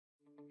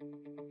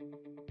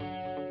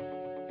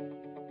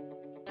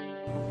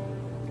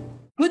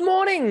Good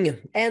morning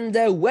and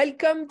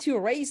welcome to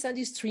Race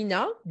Industry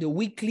Now, the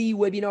weekly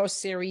webinar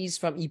series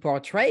from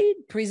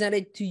ePartrade,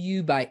 presented to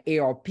you by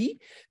ARP,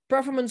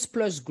 Performance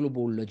Plus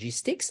Global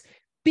Logistics,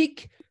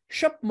 PIC,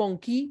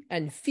 Shopmonkey,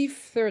 and Fifth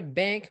Third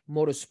Bank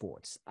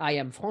Motorsports. I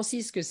am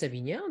Francisque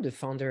Savignan, the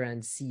founder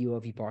and CEO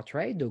of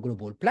ePartrade, the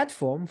global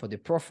platform for the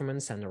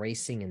performance and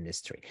racing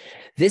industry.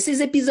 This is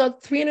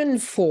episode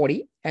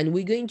 340, and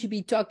we're going to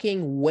be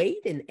talking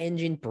weight and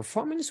engine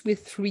performance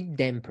with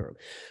Fluidampr.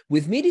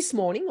 With me this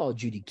morning are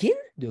Judy Keane,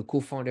 the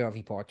co-founder of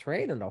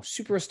ePartrade, and our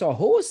superstar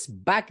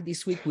host back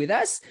this week with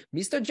us,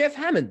 Mr. Jeff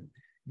Hammond.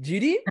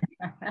 Judy?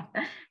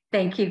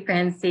 Thank you,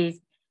 Francis.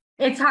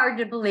 It's hard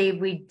to believe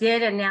we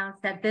did announce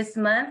that this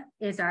month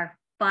is our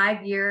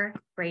 5-year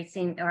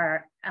racing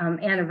or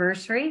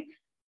anniversary.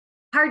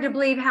 Hard to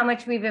believe how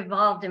much we've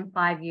evolved in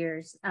 5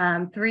 years.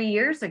 3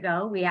 years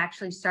ago, we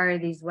actually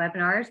started these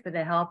webinars with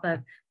the help of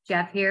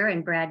Jeff here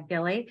and Brad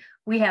Gilley.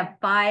 We have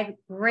 5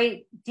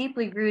 great,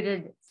 deeply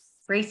rooted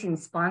racing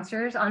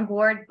sponsors on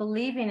board,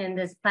 believing in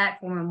this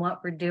platform and what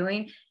we're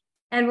doing.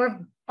 And we're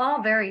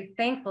all very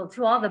thankful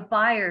to all the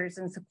buyers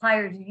and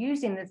suppliers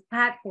using this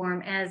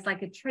platform as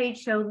like a trade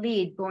show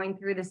lead going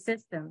through the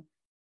system.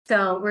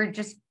 So we're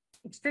just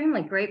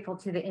extremely grateful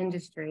to the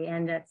industry,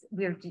 and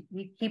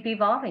we keep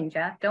evolving,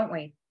 Jeff, don't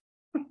we?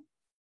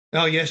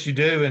 Oh, yes, you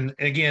do. And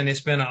again,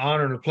 it's been an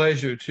honor and a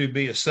pleasure to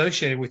be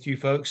associated with you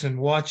folks and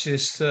watch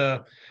this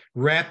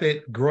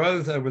rapid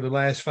growth over the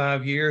last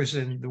 5 years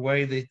and the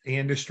way that the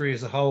industry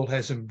as a whole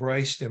has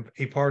embraced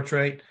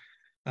ePartrade,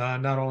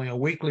 not only on a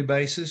weekly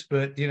basis,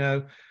 but,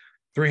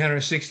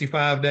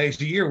 365 days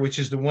a year, which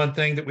is the one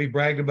thing that we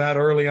bragged about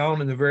early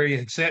on in the very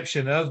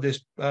inception of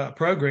this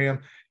program,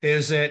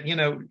 is that,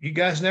 you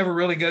guys never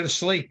really go to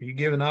sleep. You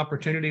give an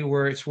opportunity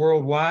where it's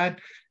worldwide.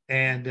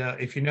 And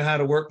if you know how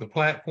to work the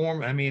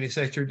platform, it's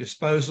at your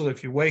disposal.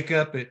 If you wake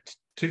up at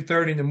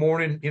 2:30 in the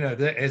morning,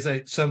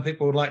 some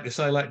people would like to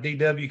say, like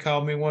DW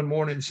called me one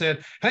morning and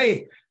said,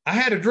 "Hey, I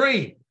had a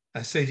dream."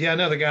 I said, "Yeah,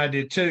 another guy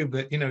did too,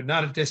 but,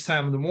 not at this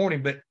time of the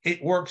morning." But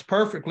it works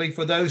perfectly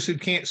for those who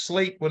can't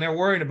sleep when they're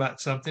worried about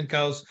something,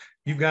 because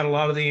you've got a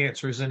lot of the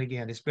answers. And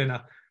again, it's been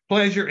a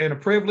pleasure and a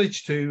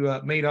privilege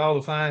to meet all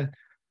the fine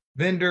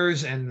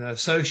vendors and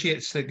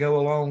associates that go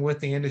along with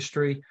the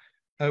industry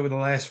over the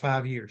last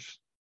 5 years.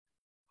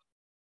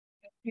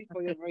 Thank you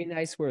for your very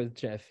nice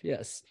words, Jeff.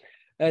 Yes.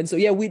 And so,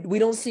 yeah, we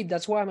don't sleep.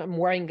 That's why I'm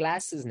wearing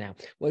glasses now.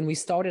 When we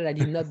started, I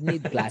did not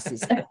need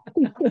glasses.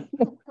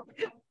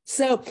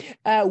 So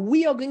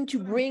we are going to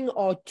bring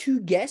our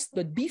 2 guests,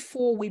 but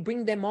before we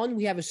bring them on,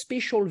 we have a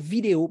special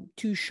video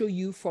to show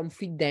you from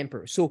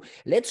Fluidampr. So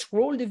let's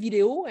roll the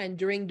video, and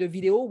during the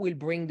video, we'll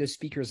bring the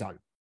speakers on.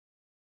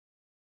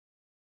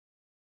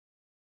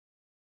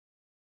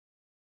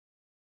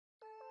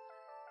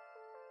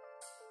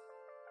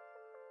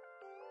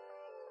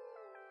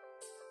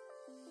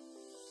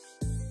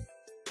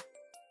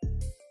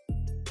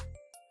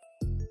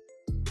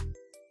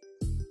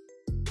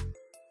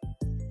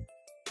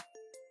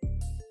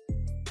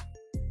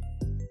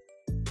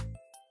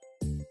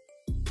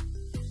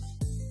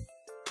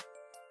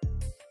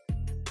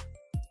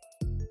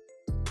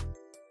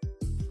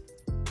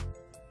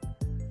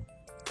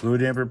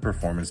 Fluidampr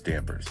Performance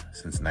Dampers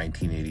since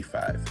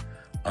 1985.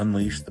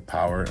 Unleash the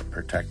power and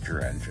protect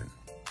your engine.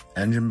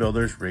 Engine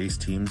builders, race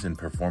teams, and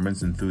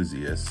performance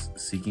enthusiasts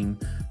seeking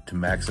to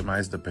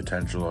maximize the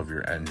potential of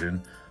your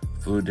engine,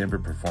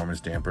 Fluidampr Performance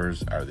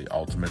Dampers are the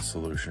ultimate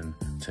solution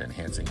to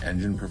enhancing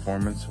engine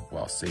performance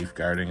while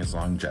safeguarding its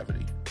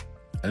longevity.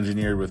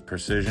 Engineered with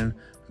precision,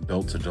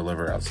 built to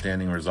deliver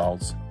outstanding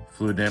results,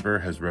 Fluidampr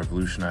has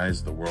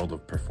revolutionized the world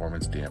of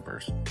performance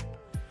dampers.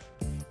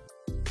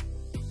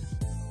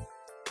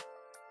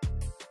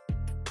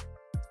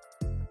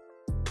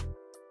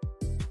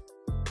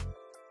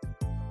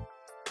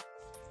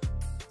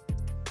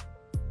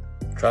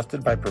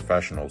 Trusted by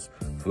professionals,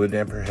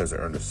 Fluidampr has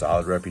earned a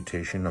solid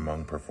reputation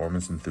among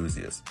performance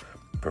enthusiasts,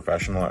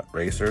 professional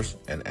racers,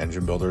 and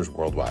engine builders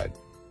worldwide.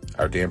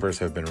 Our dampers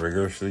have been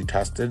rigorously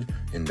tested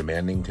in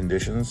demanding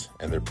conditions,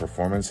 and their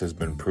performance has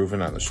been proven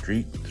on the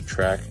street, the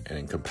track, and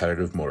in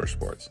competitive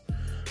motorsports.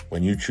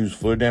 When you choose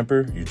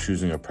Fluidampr, you're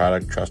choosing a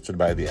product trusted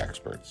by the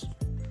experts.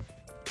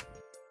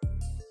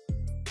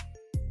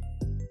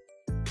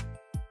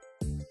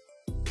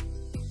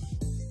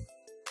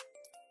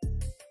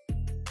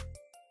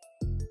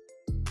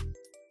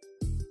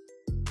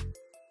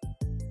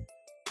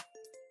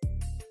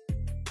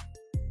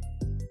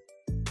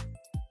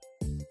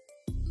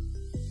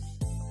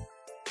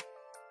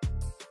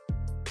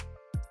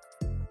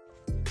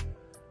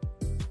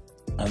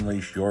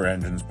 Unleash your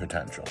engine's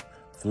potential.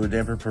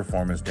 Fluidampr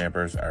performance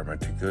dampers are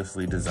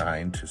meticulously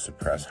designed to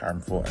suppress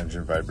harmful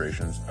engine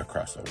vibrations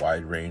across a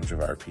wide range of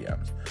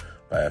RPMs.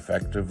 By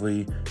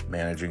effectively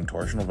managing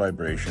torsional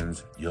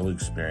vibrations, you'll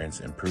experience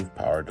improved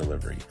power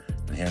delivery,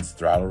 enhanced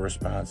throttle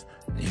response,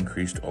 and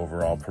increased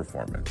overall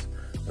performance.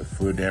 With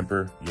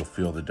Fluidampr, you'll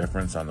feel the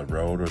difference on the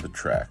road or the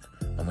track,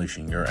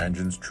 unleashing your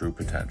engine's true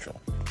potential.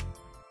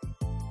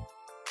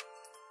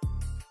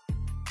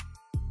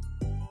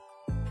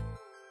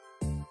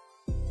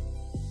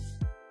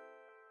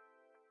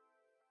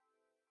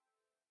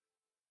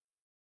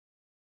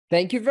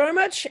 Thank you very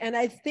much. And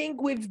I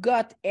think we've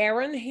got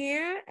Aaron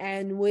here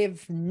and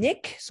with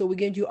Nick. So we're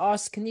going to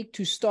ask Nick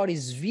to start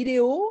his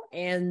video.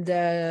 And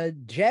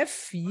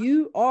Jeff,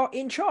 you are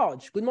in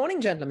charge. Good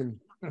morning, gentlemen.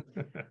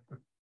 Good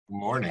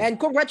morning. And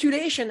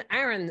congratulations,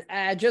 Aaron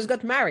just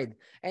got married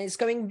and is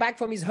coming back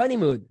from his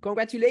honeymoon.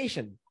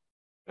 Congratulations.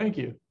 Thank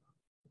you.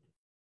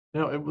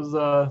 You know, it was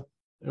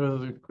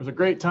a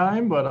great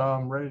time, but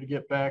I'm ready to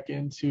get back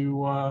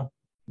into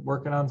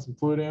working on some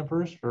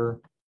Fluidamprs for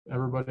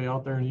everybody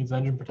out there who needs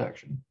engine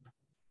protection.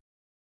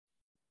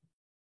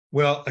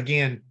 Well,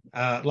 again,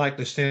 I'd like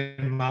to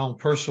send my own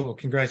personal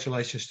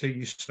congratulations to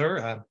you,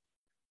 sir. I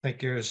think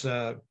there's,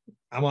 I'm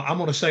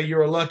going to say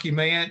you're a lucky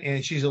man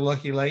and she's a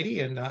lucky lady,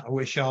 and I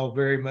wish y'all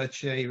very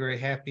much a very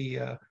happy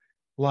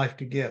life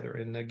together.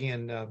 And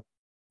again,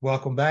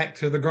 welcome back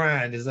to the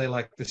grind, as they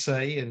like to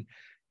say.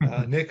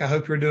 And Nick, I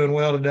hope you're doing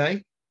well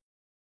today.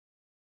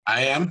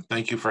 I am.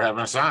 Thank you for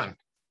having us on.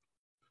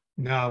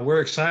 No,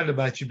 we're excited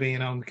about you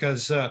being on,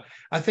 because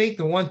I think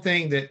the one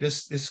thing that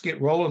let's get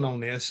rolling on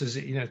this is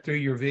that, you know, through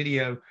your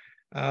video,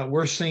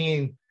 we're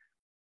seeing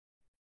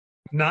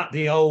not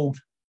the old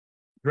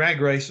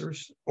drag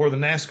racers or the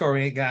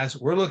NASCAR guys.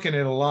 We're looking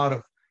at a lot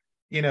of,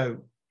 you know,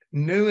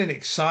 new and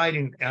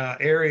exciting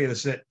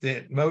areas that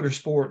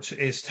motorsports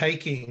is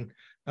taking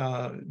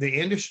the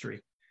industry.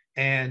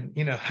 And,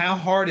 you know, how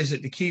hard is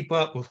it to keep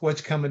up with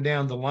what's coming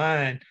down the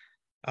line?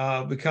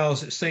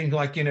 Because it seems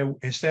like, you know,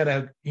 instead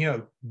of, you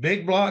know,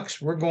 big blocks,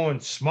 we're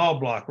going small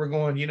block. We're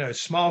going, you know,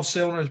 small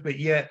cylinders, but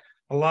yet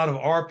a lot of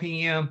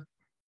RPM,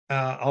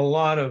 a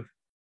lot of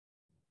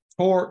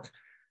torque.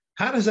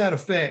 How does that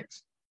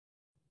affect?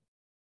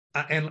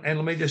 And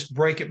let me just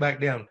break it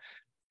back down.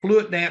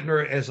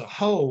 Fluidampr as a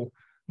whole,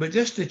 but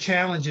just the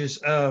challenges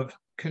of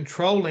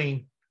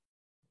controlling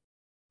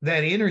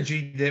that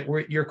energy that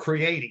you're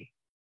creating,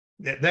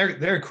 that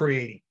they're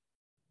creating.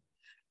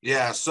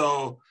 Yeah.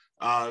 So,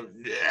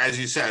 as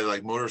you said,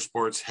 like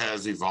motorsports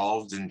has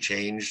evolved and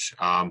changed.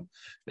 You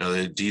know,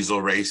 the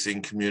diesel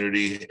racing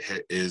community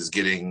is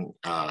getting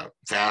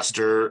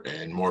faster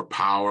and more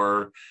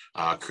power,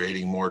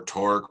 creating more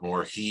torque,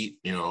 more heat,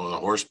 you know, the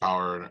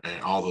horsepower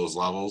and all those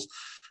levels.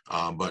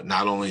 But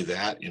not only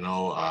that, you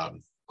know,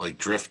 like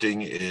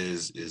drifting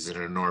is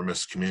an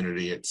enormous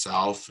community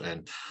itself,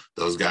 and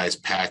those guys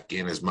pack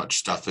in as much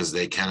stuff as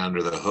they can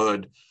under the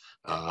hood.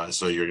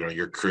 So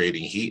you're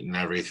creating heat and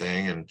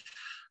everything. And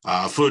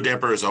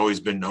Fluidampr has always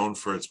been known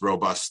for its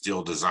robust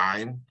steel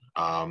design.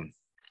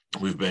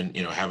 We've been,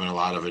 you know, having a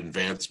lot of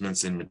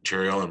advancements in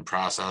material and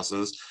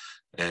processes,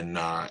 and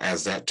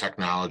as that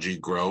technology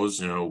grows,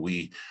 you know,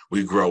 we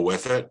grow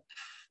with it.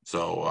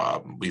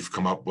 So we've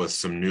come up with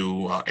some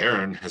new.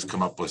 Aaron has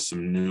come up with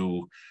some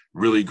new,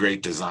 really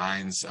great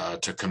designs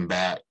to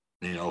combat,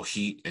 you know,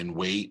 heat and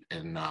weight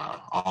and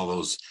all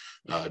those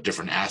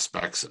different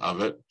aspects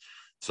of it.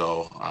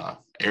 So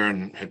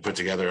Aaron had put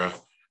together a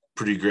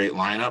pretty great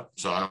lineup,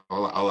 so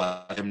I'll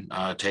let him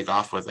take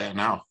off with that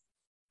now.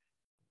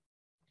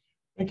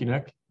 Thank you,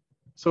 Nick.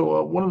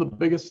 So one of the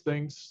biggest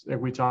things that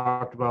we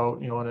talked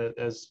about, you know, and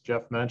as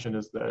Jeff mentioned,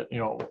 is that you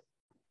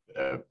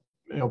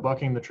know,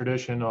 bucking the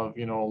tradition of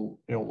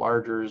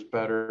larger is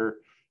better,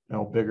 you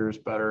know, bigger is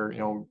better, you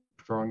know,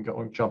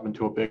 jump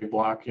into a big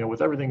block, you know,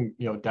 with everything,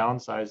 you know,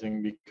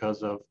 downsizing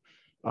because of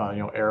you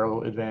know,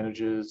 aero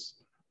advantages.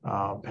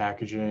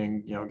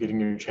 Packaging, you know, getting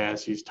your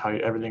chassis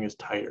tight, everything is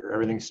tighter,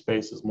 everything's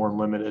space is more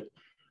limited.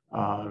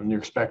 And you're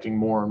expecting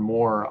more and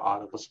more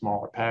out of a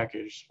smaller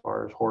package as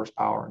far as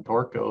horsepower and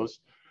torque goes.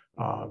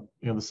 You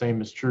know, the same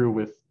is true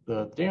with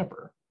the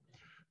damper.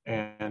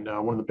 And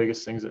one of the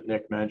biggest things that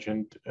Nick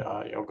mentioned,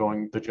 you know,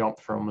 going the jump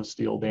from a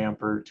steel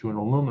damper to an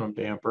aluminum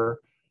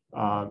damper,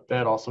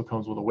 that also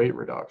comes with a weight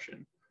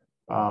reduction.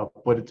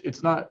 But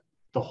it's not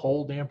the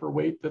whole damper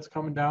weight that's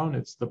coming down.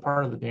 It's the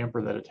part of the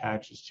damper that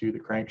attaches to the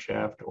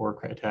crankshaft or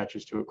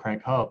attaches to a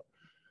crank hub.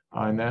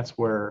 And that's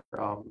where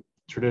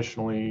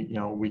traditionally, you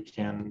know, we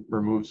can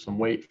remove some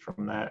weight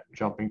from that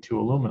jumping to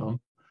aluminum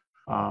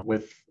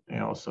with, you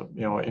know, so,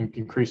 you know,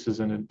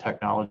 increases in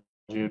technology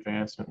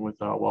advancement with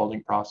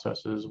welding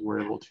processes.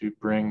 We're able to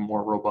bring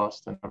more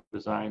robust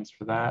designs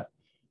for that.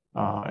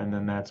 And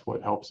then that's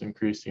what helps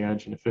increase the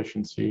engine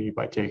efficiency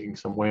by taking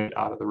some weight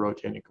out of the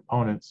rotating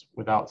components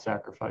without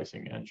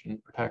sacrificing engine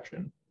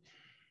protection.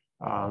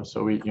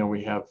 So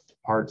we have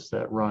parts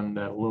that run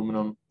that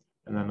aluminum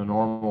and then the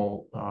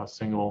normal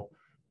single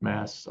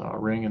mass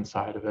ring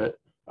inside of it.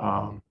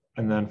 And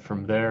then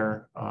from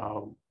there,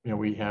 you know,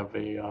 we have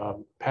a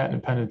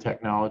patent pending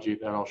technology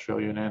that I'll show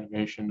you an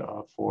animation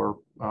for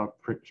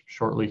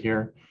shortly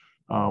here.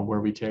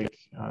 Where we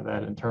take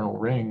that internal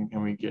ring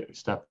and we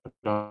step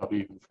it up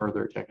even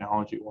further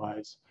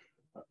technology-wise.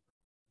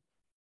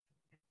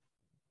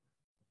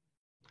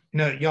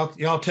 No,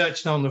 y'all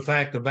touched on the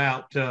fact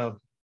about the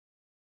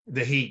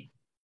heat.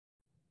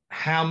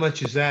 How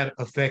much is that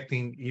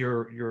affecting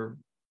your?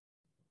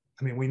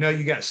 I mean, we know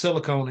you got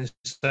silicone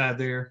inside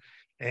there,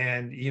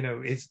 and you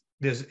know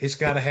it's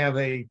got to have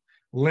a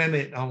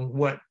limit on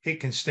what it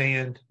can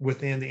stand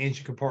within the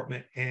engine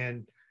compartment.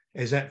 And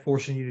is that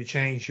forcing you to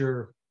change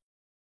your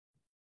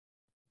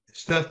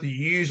stuff that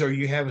you use, or are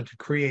you having to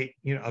create,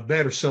 a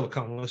better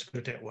silicone? Let's put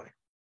it that way.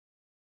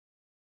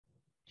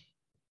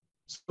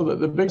 So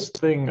the biggest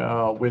thing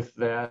with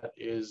that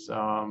is,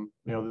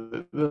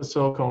 the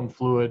silicone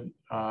fluid.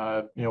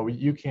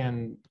 You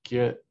can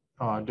get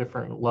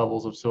different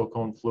levels of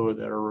silicone fluid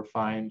that are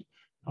refined,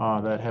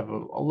 that have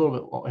a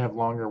little bit have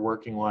longer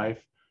working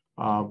life.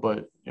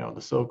 But the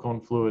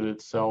silicone fluid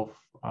itself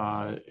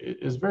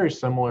is very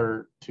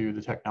similar to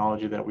the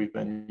technology that we've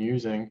been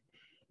using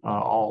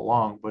all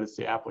along. But it's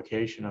the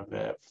application of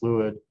that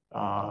fluid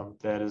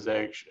that is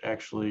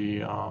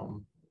actually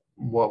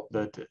what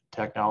the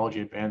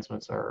technology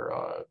advancements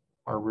are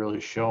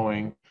really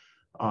showing.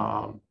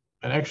 And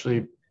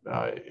actually,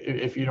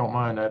 if you don't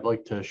mind, I'd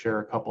like to share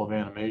a couple of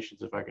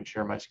animations if I can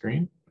share my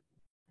screen.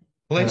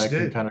 Let's and I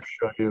do. can kind of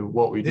show you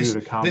what we do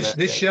to combat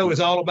this show heat. is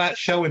all about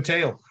show and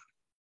tell.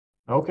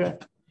 Okay.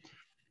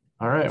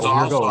 All right. So Well,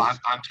 here also goes.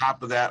 on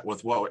top of that,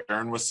 with what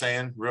Aaron was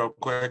saying, real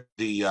quick,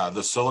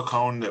 the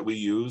silicone that we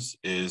use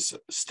is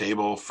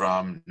stable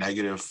from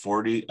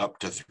 -40 up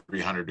to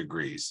 300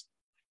 degrees.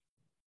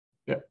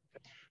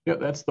 Yeah,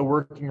 that's the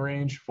working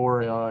range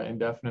for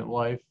indefinite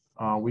life.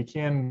 We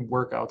can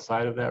work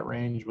outside of that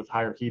range with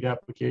higher heat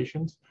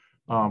applications,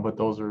 but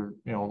those are,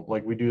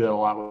 like we do that a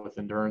lot with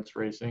endurance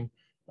racing,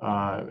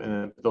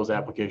 and those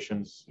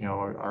applications,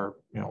 are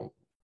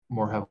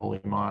more heavily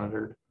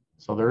monitored.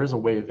 So there is a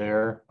way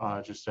there.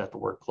 Just have to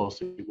work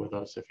closely with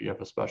us if you have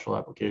a special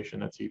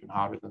application that's even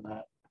hotter than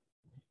that.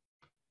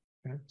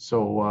 Okay.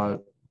 So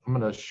I'm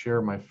going to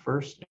share my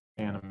first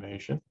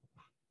animation.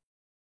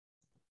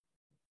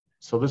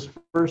 So this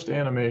first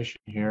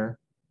animation here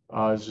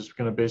is just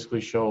going to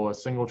basically show a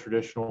single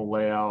traditional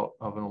layout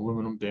of an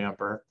aluminum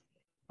damper.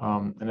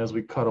 And as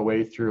we cut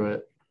away through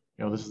it,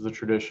 this is the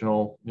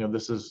traditional,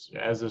 this is,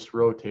 as this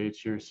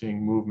rotates, you're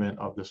seeing movement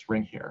of this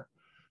ring here.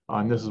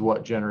 And this is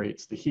what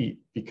generates the heat,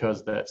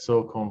 because that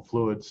silicone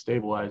fluid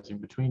stabilizing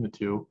between the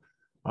two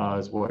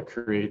is what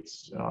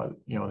creates,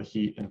 the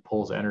heat and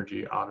pulls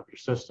energy out of your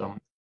system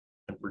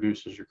and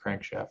reduces your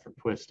crankshaft from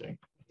twisting.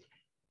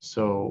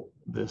 So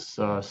this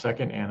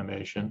second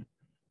animation,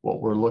 what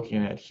we're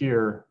looking at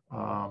here,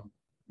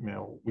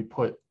 we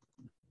put,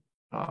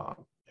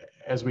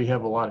 as we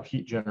have a lot of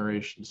heat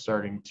generation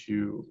starting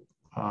to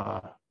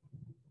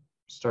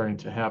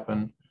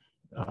happen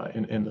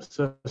in the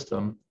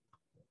system.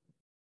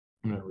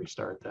 I'm going to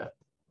restart that.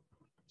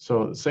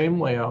 So the same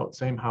layout,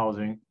 same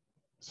housing.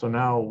 So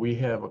now we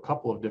have a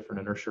couple of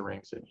different inertia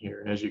rings in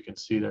here. And as you can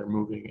see, they're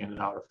moving in and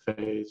out of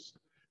phase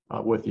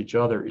with each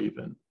other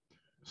even.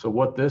 So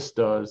what this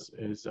does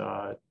is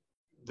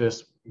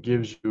this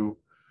gives you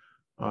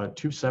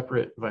two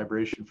separate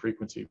vibration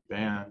frequency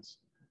bands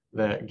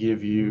that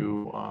give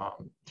you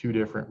two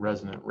different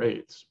resonant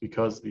rates,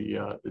 because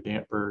the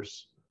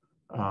dampers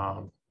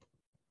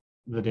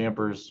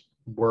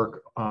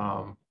work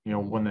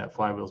when that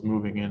flywheel is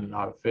moving in and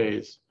out of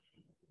phase.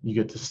 You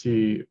get to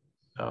see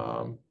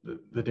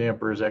the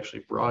damper is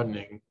actually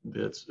broadening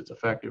its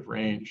effective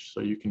range, so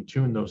you can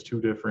tune those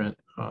two different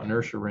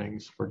inertia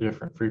rings for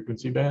different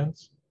frequency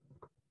bands.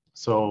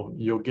 So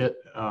you'll get,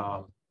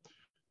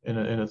 in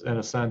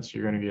a sense,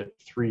 you're going to get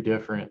three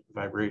different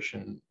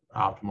vibration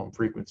optimum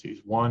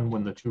frequencies. One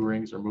when the two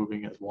rings are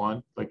moving as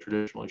one, like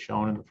traditionally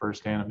shown in the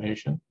first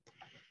animation,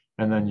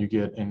 and then you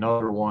get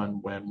another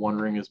one when one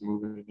ring is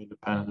moving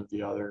independent of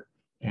the other,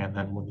 and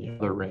then when the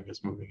other ring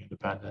is moving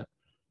independent.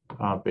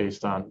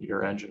 Based on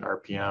your engine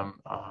RPM,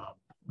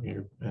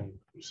 and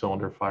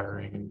cylinder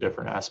firing and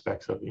different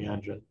aspects of the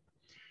engine.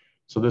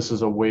 So this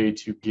is a way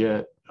to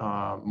get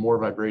more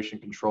vibration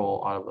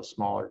control out of a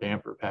smaller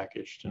damper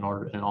package and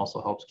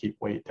also helps keep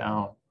weight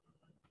down.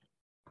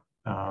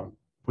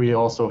 We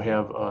also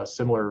have a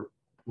similar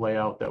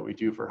layout that we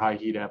do for high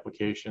heat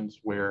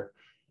applications, where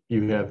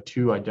you have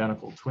two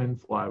identical twin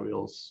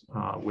flywheels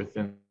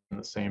within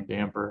the same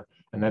damper,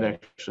 and that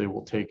actually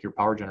will take your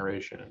power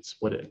generation and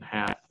split it in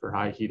half for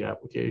high heat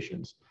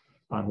applications.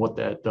 And what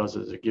that does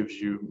is it gives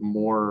you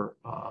more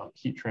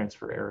heat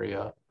transfer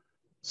area,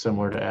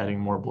 similar to adding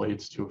more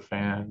blades to a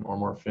fan or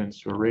more fins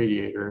to a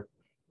radiator,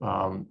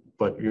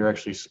 but you're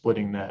actually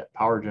splitting that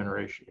power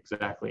generation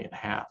exactly in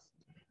half.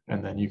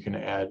 And then you can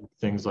add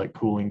things like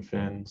cooling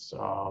fins,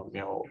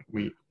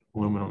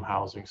 aluminum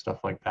housing,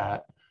 stuff like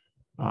that.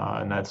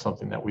 And that's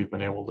something that we've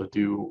been able to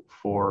do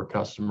for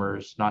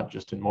customers, not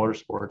just in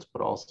motorsports,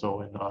 but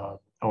also in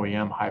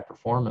OEM high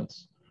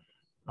performance.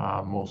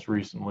 Most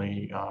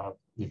recently,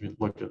 if you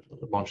looked at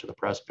a bunch of the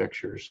press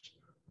pictures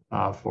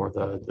for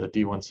the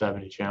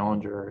D170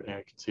 Challenger, and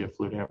you can see a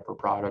Fluidampr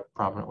product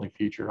prominently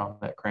featured on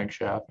that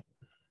crankshaft.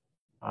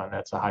 And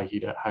that's a high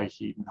heat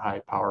and high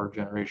power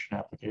generation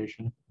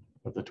application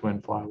with the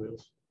twin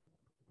flywheels.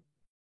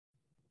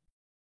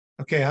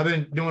 Okay, I've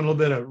been doing a little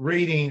bit of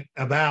reading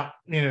about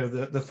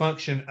the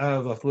function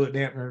of a fluid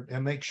dampener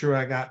and make sure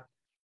I got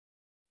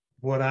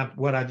what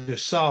I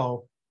just saw.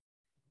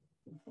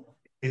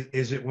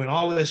 Is it when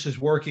all this is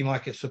working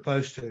like it's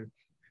supposed to,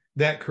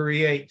 that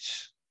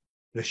creates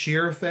the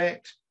shear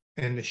effect,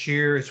 and the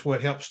shear is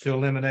what helps to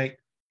eliminate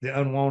the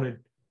unwanted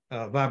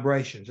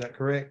vibration. Is that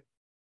correct?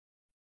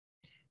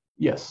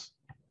 Yes.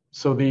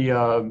 So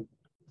the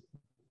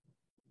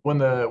when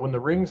the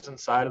rings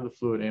inside of the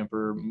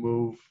Fluidampr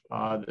move,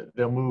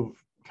 they'll move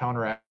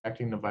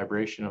counteracting the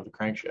vibration of the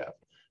crankshaft.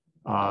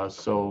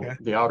 So Okay.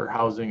 the outer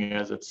housing,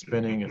 as it's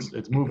spinning,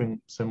 it's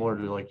moving similar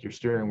to like your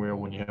steering wheel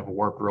when you have a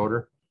warped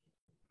rotor.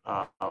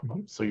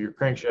 So your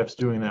crankshaft's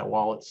doing that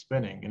while it's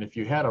spinning. And if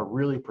you had a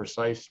really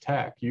precise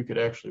tach, you could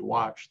actually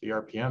watch the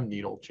RPM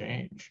needle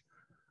change.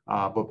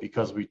 But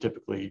because we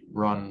typically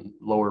run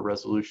lower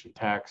resolution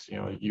tachs,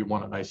 you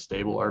want a nice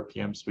stable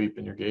RPM sweep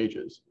in your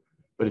gauges.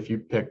 But if you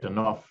picked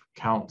enough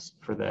counts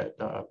for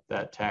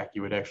that tach,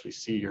 you would actually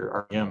see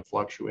your RPM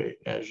fluctuate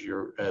as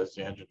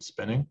the engine's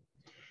spinning.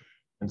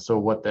 And so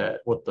what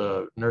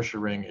the inertia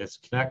ring is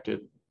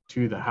connected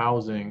to the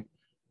housing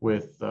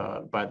with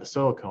by the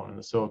silicone, and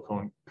the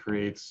silicone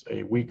creates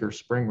a weaker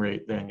spring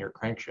rate than your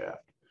crankshaft.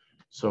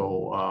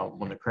 So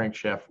when the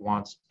crankshaft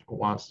wants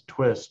to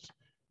twist,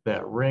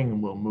 that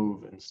ring will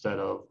move instead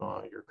of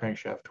your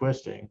crankshaft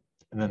twisting,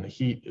 and then the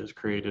heat is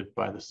created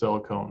by the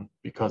silicone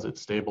because it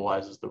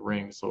stabilizes the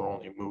ring, so it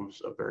only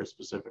moves a very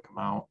specific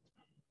amount.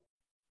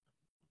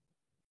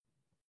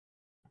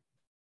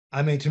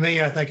 I mean, to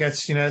me, I think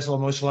that's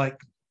almost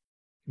like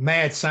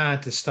mad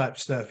scientist type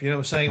stuff. You know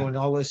what I'm saying? When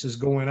all this is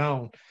going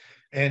on,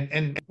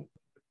 and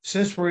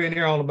since we're in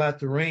here all about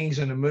the rings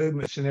and the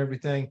movements and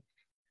everything,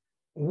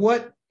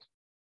 what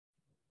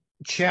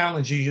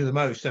challenges you the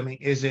most? I mean,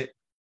 is it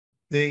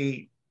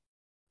the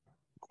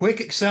quick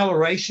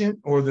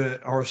acceleration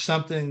or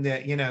something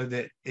that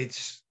that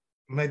it's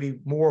maybe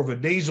more of a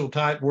diesel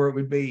type where it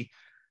would be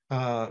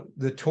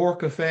the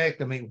torque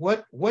effect? I mean,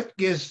 what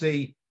gives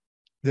the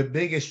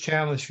biggest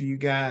challenge for you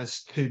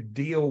guys to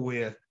deal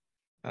with?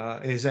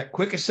 Is that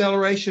quick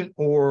acceleration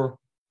or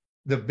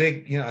the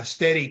big,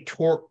 steady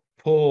torque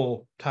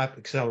pull type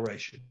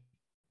acceleration?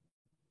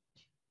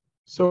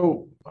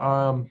 So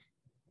I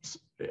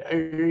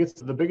guess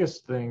the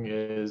biggest thing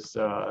is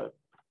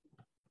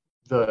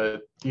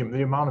the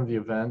amount of the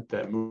event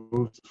that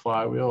moves the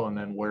flywheel and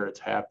then where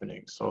it's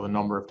happening. So the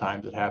number of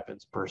times it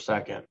happens per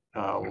second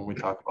when we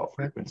talk about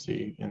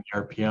frequency in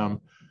RPM.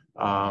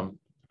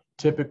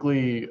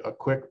 Typically, a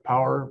quick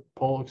power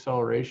pull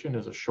acceleration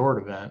is a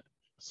short event.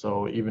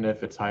 So even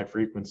if it's high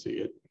frequency,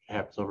 it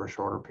happens over a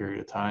shorter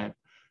period of time.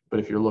 But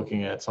if you're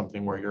looking at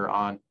something where you're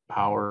on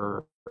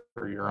power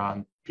or you're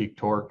on peak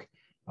torque,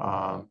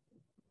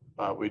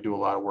 we do a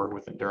lot of work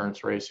with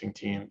endurance racing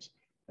teams.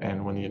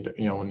 And when the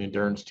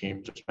endurance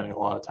teams are spending a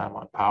lot of time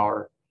on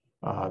power,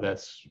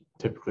 that's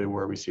typically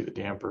where we see the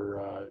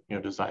damper,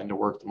 designed to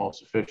work the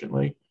most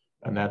efficiently,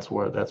 and that's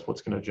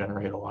what's going to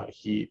generate a lot of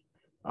heat.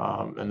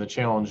 And the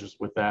challenges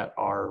with that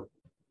are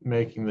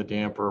making the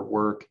damper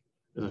work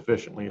as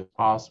efficiently as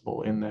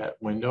possible in that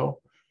window,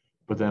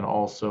 but then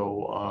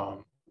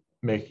also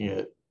making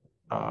it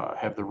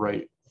have the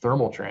right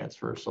thermal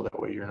transfer, so that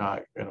way you're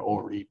not going to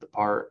overheat the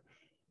part.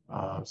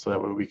 So that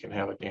way we can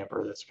have a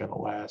damper that's going to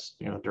last,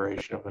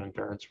 duration of an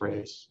endurance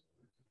race.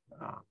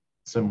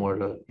 Similar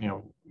to,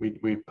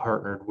 we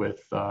partnered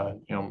with,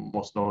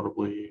 most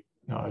notably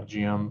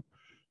GM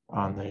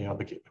on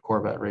the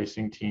Corvette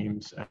racing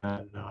teams,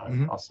 and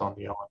also on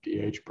the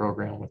LMDH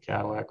program with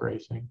Cadillac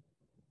Racing.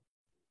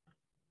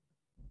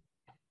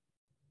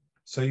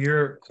 So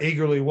you're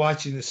eagerly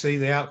watching to see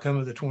the outcome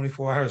of the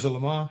 24 Hours of Le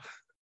Mans?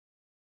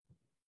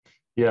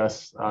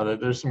 Yes,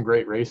 there's some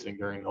great racing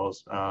during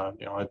those.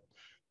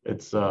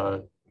 It's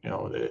a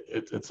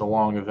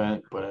long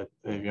event, but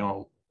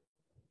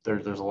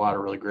there's a lot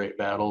of really great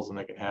battles, and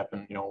they can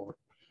happen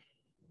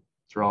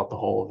throughout the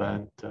whole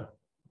event.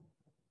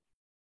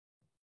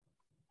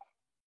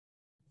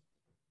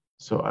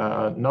 So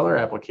another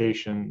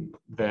application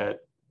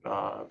that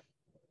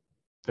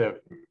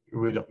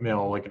we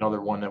like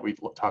another one that we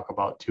talk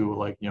about too,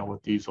 like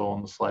with diesel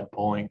and the sled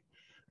pulling,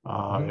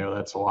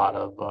 that's a lot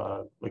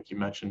of like you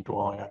mentioned,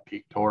 dwelling on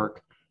peak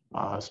torque.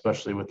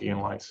 Especially with the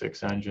inline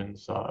six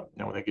engines,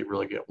 they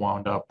really get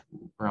wound up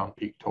around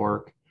peak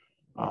torque.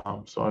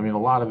 So, I mean,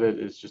 a lot of it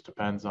just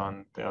depends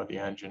on the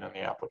engine and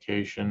the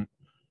application.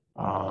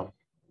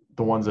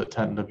 The ones that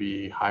tend to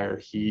be higher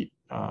heat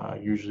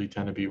usually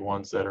tend to be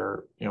ones that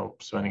are,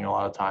 spending a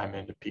lot of time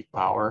into peak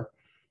power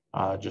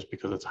just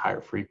because it's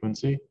higher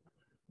frequency.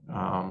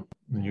 And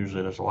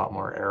usually there's a lot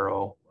more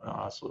aero,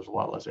 so there's a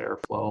lot less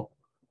airflow.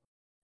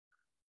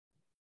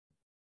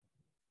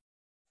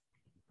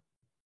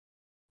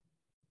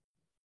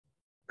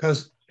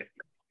 Because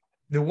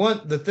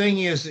the thing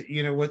is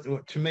that,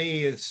 what to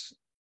me is,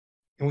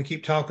 and we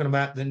keep talking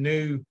about the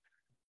new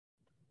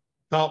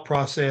thought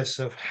process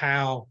of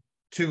how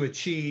to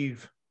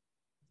achieve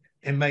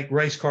and make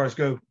race cars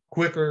go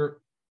quicker,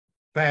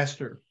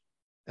 faster,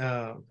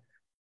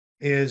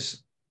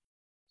 is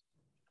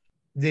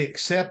the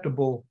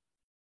acceptable,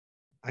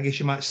 I guess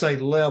you might say,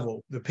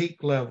 level, the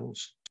peak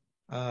levels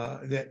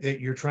that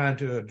you're trying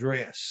to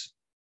address.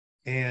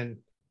 And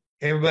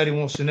everybody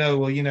wants to know,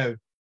 well,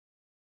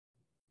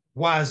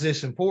 why is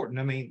this important?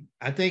 I mean,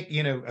 I think,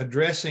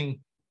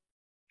 addressing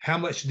how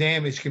much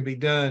damage can be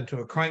done to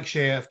a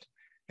crankshaft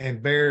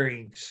and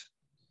bearings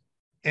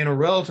in a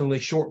relatively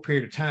short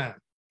period of time.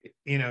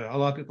 a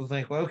lot of people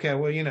think, well, okay,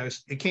 well,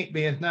 it can't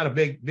be, it's not a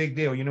big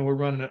deal. We're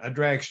running a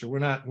dragster. We're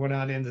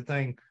not in the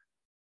thing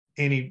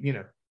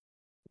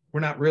we're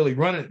not really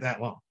running it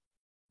that long.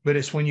 But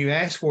it's when you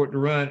ask for it to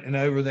run and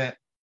over that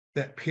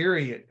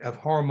period of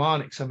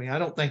harmonics. I mean, I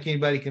don't think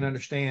anybody can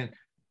understand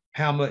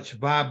how much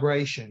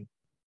vibration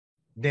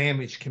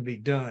damage can be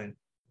done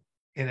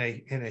in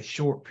a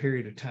short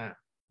period of time.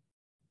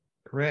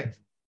 Correct?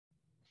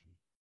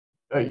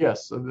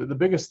 Yes. So the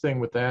biggest thing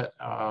with that,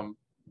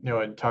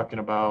 and talking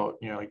about,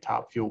 like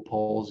top fuel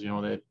poles,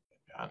 that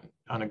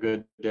on a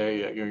good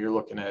day, you're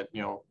looking at,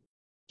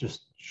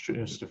 just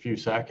a few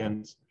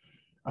seconds.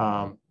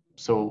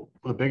 So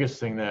the biggest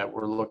thing that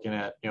we're looking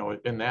at,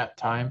 in that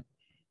time,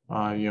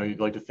 you'd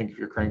like to think of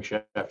your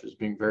crankshaft as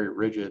being very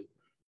rigid,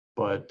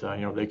 but,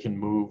 they can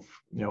move,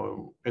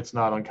 it's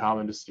not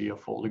uncommon to see a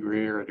full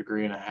degree or a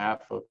degree and a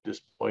half of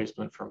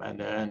displacement from end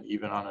to end,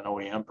 even on an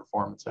OEM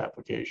performance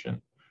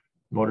application.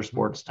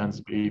 Motorsports tends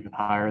to be even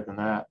higher than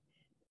that.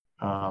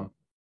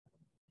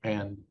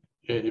 And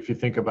if you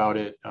think about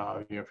it,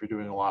 if you're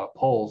doing a lot of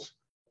pulls,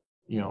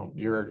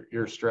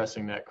 you're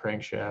stressing that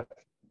crankshaft,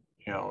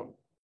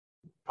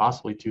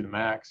 possibly to the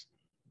max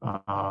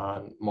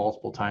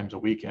multiple times a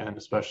weekend,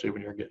 especially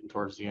when you're getting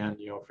towards the end.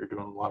 If you're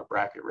doing a lot of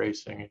bracket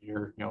racing and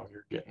you're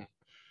getting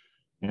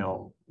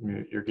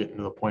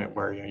to the point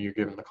where you're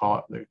giving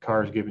the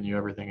car's giving you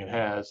everything it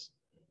has.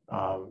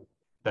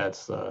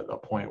 That's a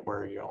point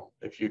where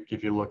if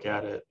you look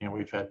at it,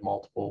 we've had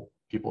multiple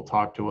people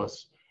talk to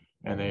us,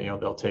 and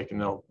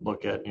they'll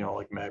look at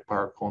like mag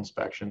particle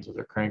inspections of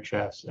their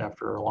crankshafts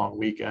after a long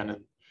weekend,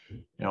 and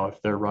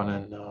if they're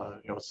running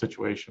a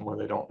situation where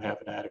they don't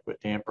have an adequate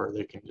damper,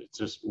 it's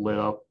just lit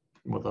up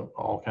with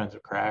all kinds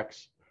of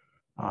cracks,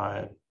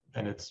 and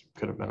it's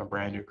could have been a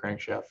brand new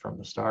crankshaft from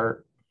the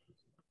start.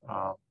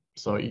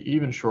 So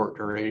even short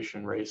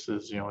duration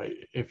races,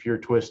 if you're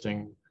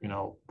twisting,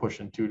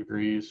 pushing 2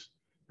 degrees,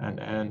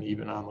 and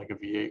even on like a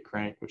V8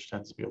 crank, which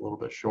tends to be a little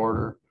bit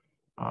shorter,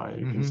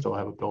 you can still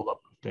have a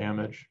buildup of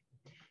damage.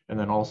 And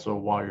then also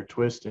while you're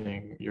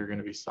twisting, you're going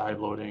to be side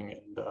loading,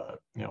 and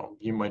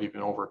you might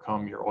even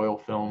overcome your oil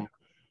film,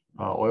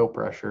 oil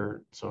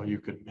pressure. So you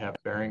could have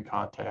bearing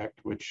contact,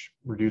 which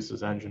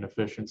reduces engine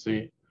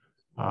efficiency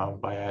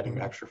by adding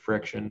extra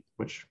friction,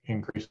 which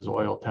increases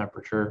oil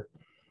temperature.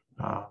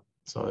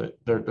 So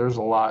there's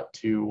a lot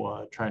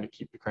to trying to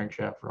keep the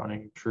crankshaft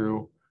running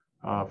true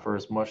for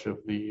as much of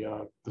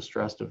the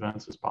stressed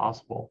events as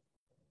possible.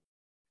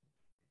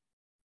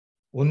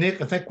 Well,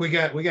 Nick, I think we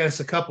got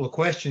us a couple of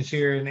questions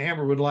here, and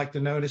Amber would like to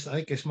notice. I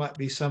think this might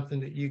be something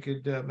that you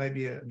could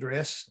maybe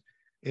address.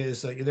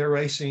 Is they're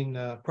racing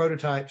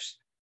prototypes,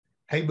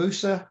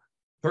 Hayabusa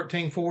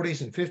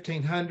 1340s and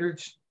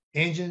 1500s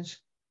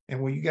engines,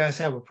 and will you guys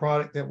have a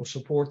product that will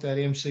support that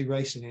MC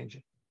racing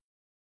engine?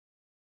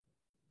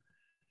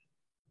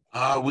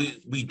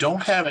 We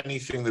don't have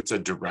anything that's a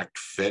direct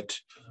fit.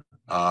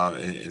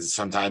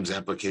 Sometimes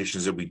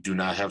applications that we do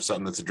not have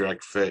something that's a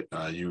direct fit,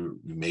 you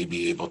may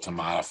be able to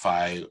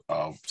modify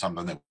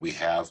something that we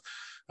have.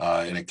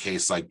 In a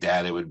case like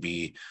that, it would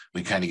be,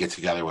 we kind of get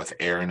together with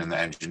Aaron and the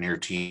engineer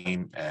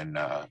team and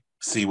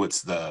see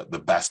what's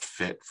the best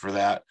fit for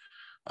that.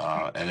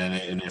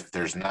 And if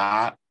there's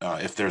not,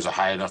 if there's a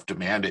high enough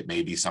demand, it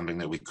may be something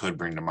that we could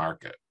bring to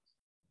market.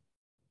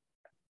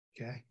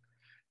 Okay.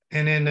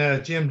 And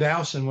then Jim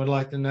Dowson would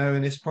like to know,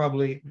 and it's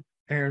probably,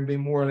 Aaron, be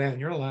more down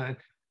your line,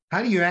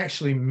 how do you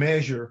actually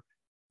measure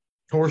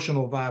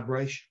torsional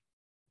vibration?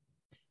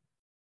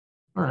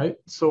 All right.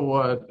 So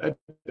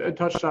I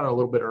touched on it a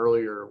little bit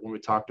earlier when we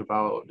talked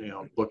about,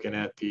 looking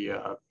at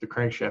the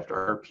crankshaft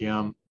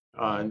RPM.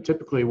 And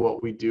typically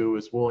what we do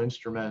is we'll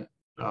instrument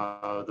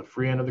the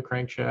free end of the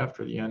crankshaft,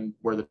 or the end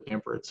where the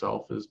damper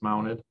itself is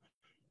mounted.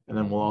 And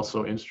then we'll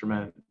also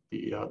instrument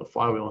the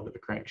flywheel end of the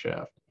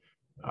crankshaft.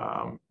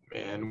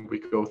 And we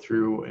go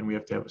through, and we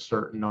have to have a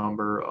certain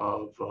number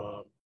of,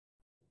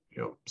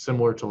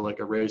 similar to like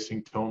a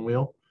racing tone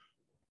wheel.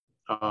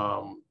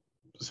 So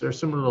they're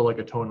similar to like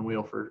a tone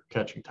wheel for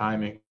catching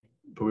timing,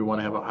 but we want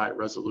to have a high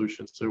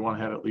resolution. So we want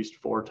to have at least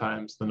 4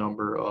 times the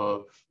number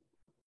of,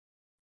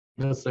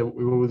 let's say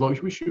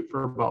we shoot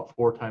for about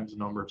 4 times the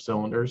number of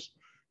cylinders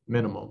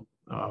minimum.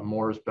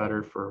 More is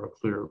better for a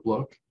clearer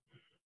look.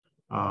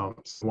 So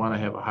we want to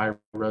have a high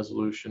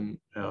resolution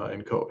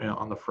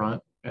on the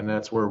front, and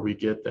that's where we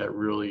get that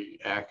really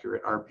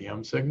accurate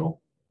RPM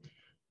signal.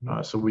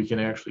 So we can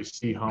actually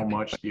see how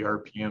much the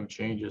RPM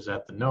changes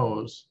at the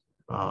nose.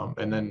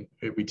 And then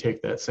if we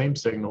take that same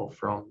signal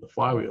from the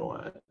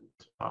flywheel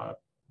end,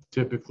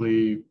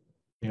 typically,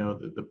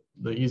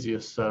 the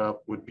easiest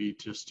setup would be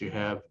just to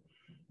have,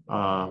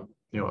 a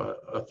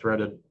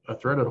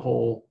threaded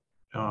hole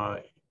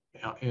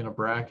in a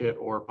bracket,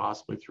 or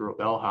possibly through a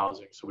bell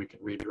housing, so we can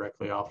read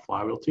directly off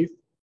flywheel teeth.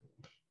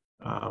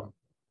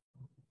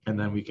 And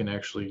then we can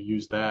actually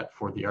use that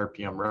for the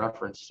RPM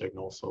reference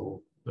signal.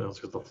 So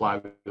because the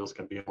flywheels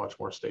can be a much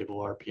more stable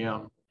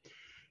RPM.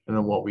 And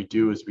then what we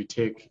do is we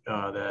take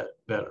that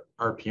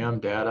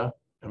RPM data,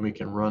 and we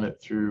can run it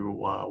through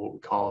what we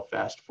call a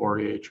fast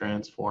Fourier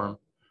transform,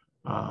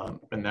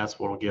 And that's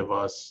what will give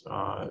us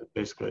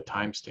basically a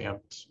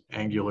time-stamped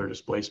angular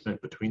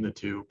displacement between the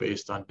two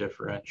based on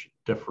differing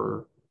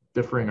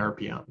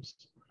RPMs.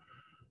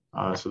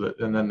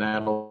 And then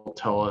that'll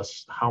tell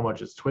us how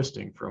much it's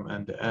twisting from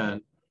end to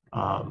end.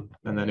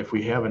 And then if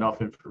we have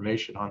enough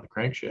information on the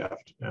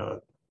crankshaft,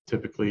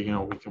 typically,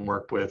 we can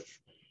work with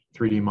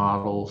 3D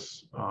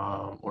models,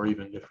 or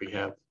even if we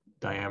have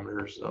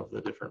diameters of the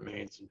different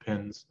mains and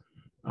pins,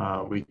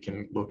 we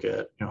can look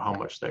at how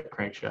much that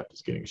crankshaft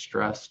is getting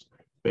stressed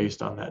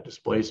based on that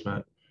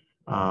displacement.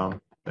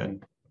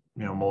 And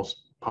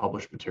most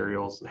published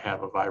materials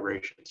have a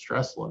vibration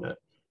stress limit,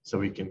 so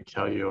we can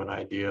tell you an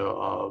idea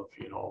of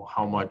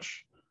how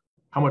much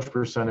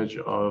percentage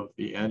of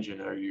the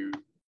engine are you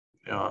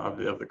of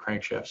the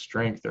crankshaft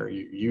strength are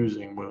you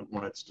using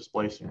when it's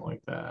displacing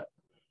like that.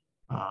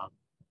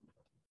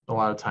 A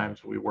lot of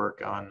times we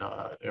work on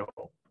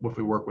if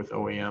we work with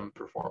OEM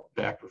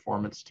back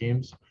performance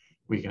teams,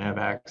 we can have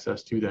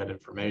access to that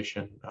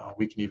information.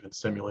 We can even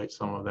simulate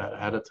some of that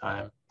ahead of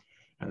time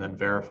and then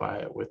verify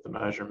it with the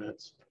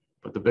measurements.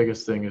 But the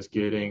biggest thing is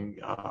getting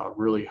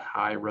really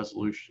high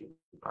resolution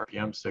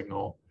RPM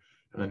signal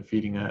and then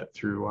feeding that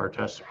through our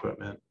test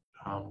equipment.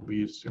 We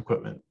use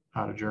equipment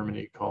out of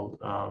Germany called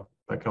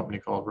a company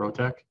called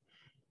Rotec.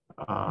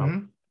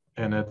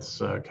 And it's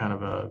kind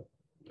of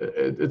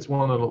it's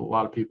one that a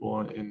lot of people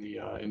in the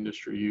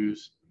industry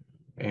use.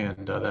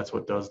 And that's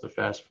what does the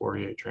fast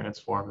Fourier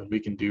transform. And we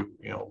can do,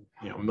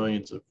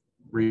 millions of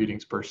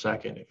readings per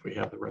second if we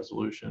have the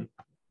resolution.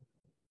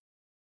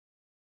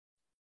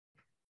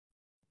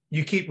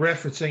 You keep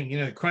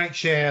referencing,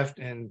 crankshaft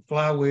and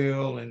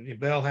flywheel and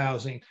bell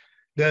housing.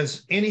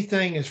 Does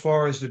anything as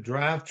far as the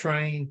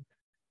drivetrain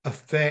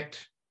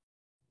affect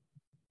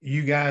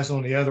you guys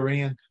on the other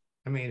end?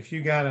 I mean, if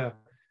you got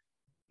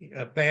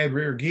a bad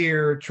rear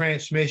gear,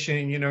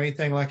 transmission,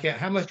 anything like that,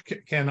 how much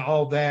can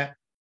all that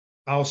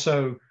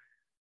also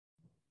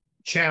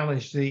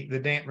challenge the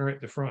dampener at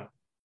the front?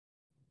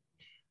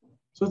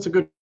 So it's a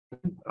good,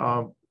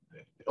 a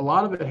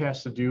lot of it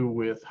has to do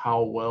with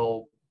how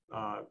well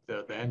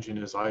the engine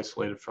is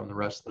isolated from the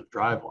rest of the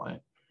driveline.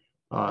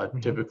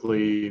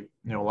 Typically,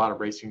 a lot of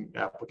racing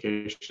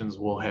applications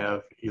will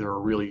have either a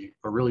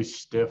really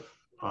stiff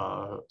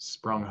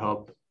sprung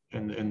hub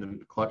in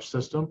the clutch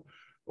system,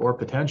 or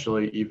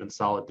potentially even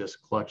solid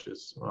disc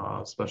clutches,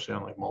 especially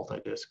on like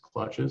multi-disc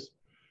clutches.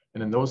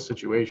 And in those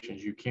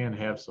situations, you can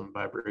have some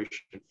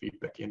vibration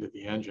feedback into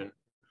the engine,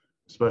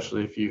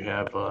 especially if you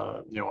have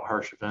a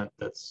harsh event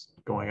that's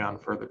going on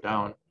further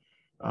down.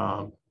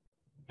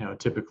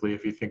 Typically,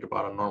 if you think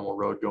about a normal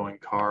road going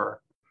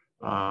car,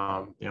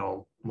 a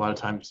lot of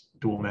times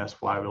dual mass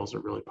flywheels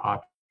are really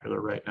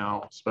popular right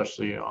now,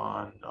 especially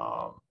on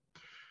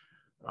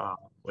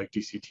like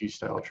DCT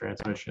style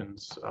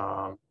transmissions,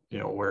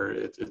 where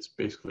it's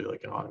basically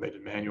like an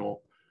automated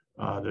manual.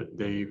 That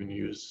they even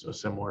use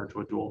similar to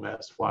a dual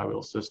mass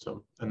flywheel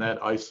system, and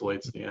that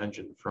isolates the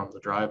engine from the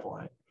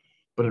driveline.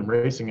 But in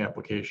racing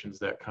applications,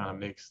 that kind of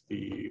makes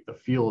the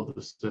feel of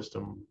the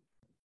system,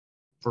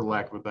 for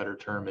lack of a better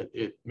term,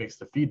 it makes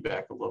the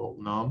feedback a little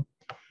numb,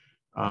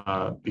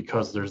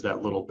 because there's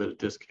that little bit of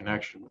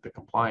disconnection with the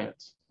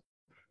compliance.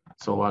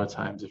 So a lot of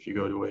times if you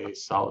go to a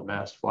solid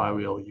mass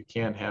flywheel, you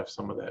can have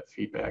some of that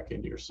feedback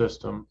into your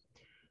system,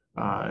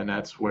 and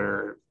that's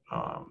where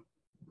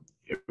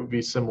it would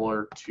be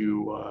similar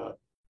to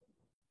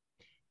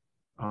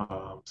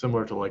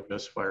like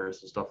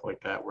misfires and stuff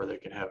like that, where they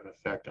can have an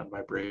effect on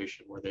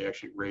vibration, where they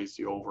actually raise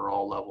the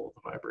overall level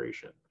of the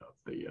vibration of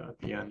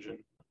the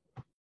engine.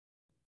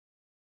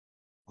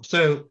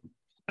 So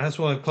I just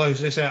want to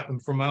close this out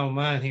from my own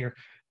mind here.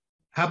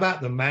 How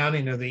about the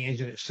mounting of the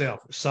engine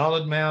itself?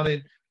 Solid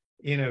mounted,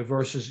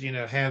 versus,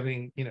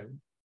 having,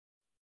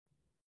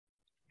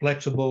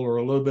 flexible or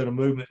a little bit of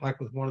movement, like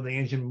with one of the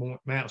engine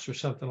mounts or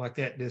something like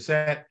that. Does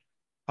that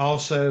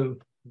also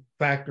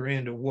factor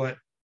into what,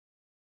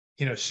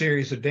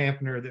 series of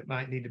dampener that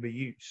might need to be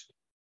used?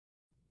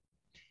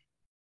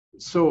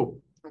 So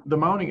the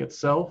mounting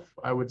itself,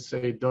 I would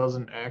say,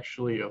 doesn't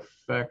actually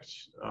affect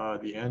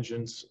the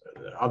engines,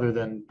 other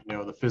than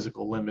the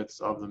physical limits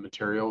of the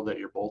material that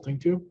you're bolting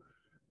to.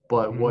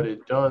 But what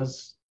it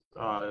does,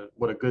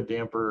 what a good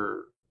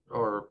damper,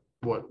 or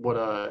what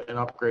an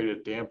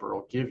upgraded damper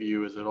will give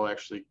you, is it'll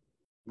actually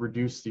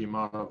reduce the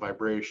amount of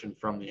vibration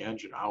from the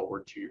engine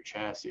outward to your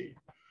chassis.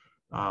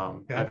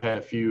 I've had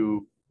a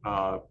few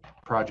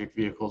project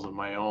vehicles of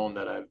my own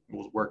that I've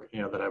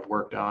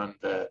worked on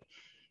that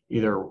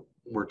either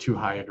were too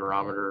high a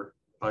durometer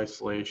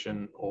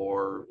isolation,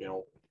 or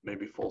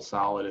maybe full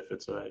solid if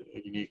it's a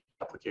unique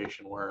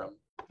application where I'm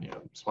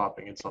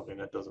swapping in something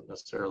that doesn't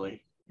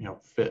necessarily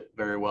fit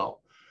very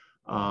well.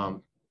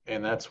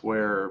 And that's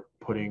where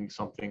putting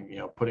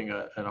an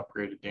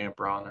upgraded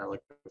damper on there,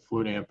 like the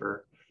Fluidampr,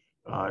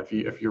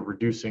 if you're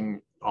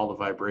reducing all the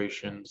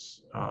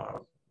vibrations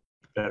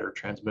that are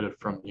transmitted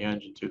from the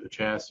engine to the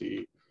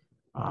chassis,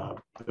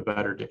 the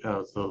better. The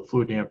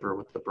Fluidampr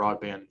with the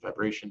broadband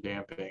vibration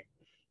damping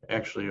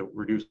actually it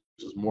reduces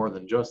more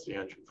than just the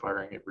engine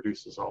firing. It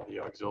reduces all the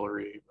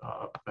auxiliary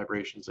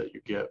vibrations that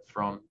you get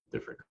from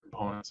different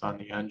components on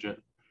the engine.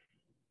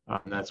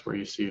 And that's where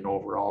you see an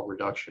overall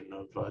reduction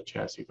of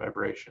chassis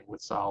vibration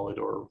with solid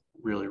or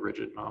really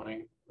rigid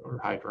mounting or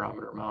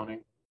hydrometer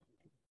mounting.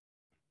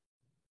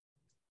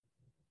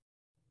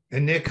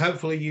 And Nick,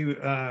 hopefully you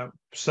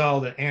saw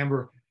that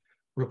Amber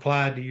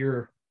replied to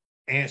your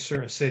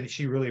answer and said that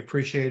she really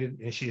appreciated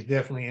it, and she's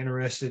definitely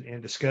interested in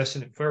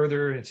discussing it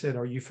further, and said,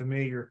 are you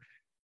familiar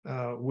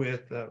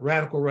with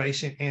Radical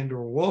Racing and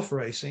or Wolf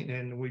Racing?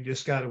 And we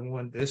just got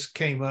one. This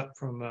came up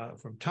from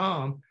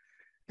Tom,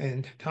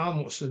 and Tom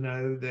wants to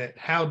know that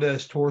how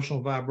does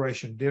torsional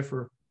vibration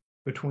differ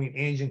between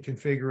engine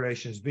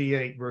configurations,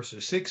 V8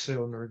 versus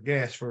 6-cylinder,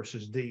 gas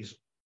versus diesel?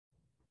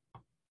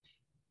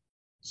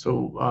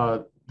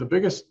 So the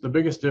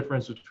biggest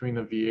difference between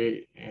the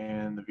V8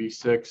 and the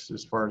V6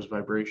 as far as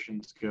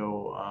vibrations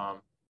go,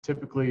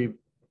 typically,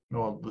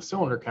 well, the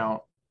cylinder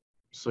count.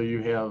 So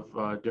you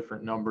have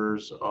different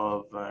numbers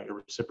of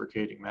your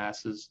reciprocating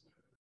masses.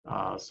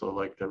 So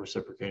like the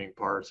reciprocating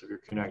parts of your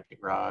connecting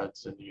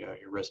rods and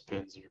your wrist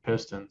pins and your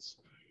pistons,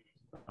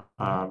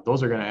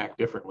 those are going to act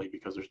differently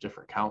because there's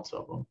different counts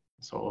of them.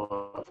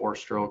 So a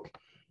 4-stroke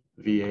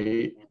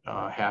V8,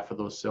 half of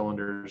those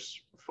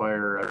cylinders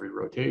fire every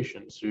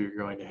rotation. So you're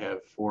going to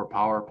have 4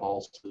 power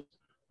pulses,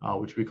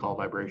 which we call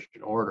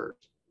vibration orders.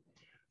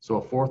 So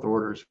a 4th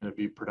order is going to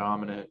be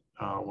predominant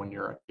when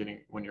you're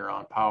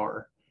on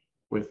power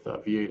with a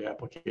V8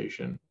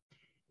 application.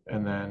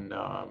 And then in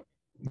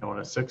a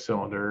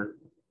 6-cylinder,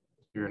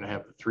 you're going to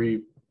have the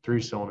three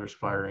cylinders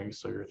firing.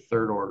 So your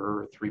 3rd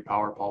order, or 3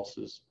 power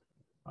pulses.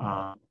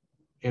 Inline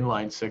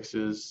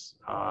 6s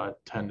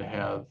tend to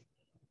have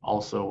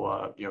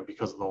also,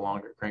 because of the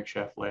longer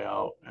crankshaft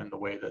layout and the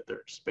way that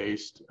they're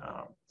spaced,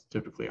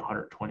 typically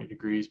 120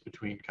 degrees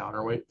between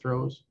counterweight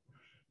throws.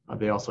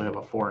 They also have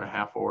a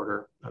 4.5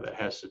 order that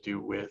has to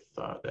do with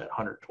that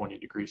 120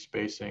 degree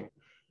spacing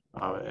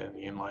and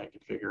the inline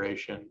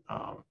configuration.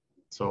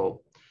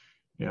 So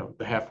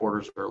the half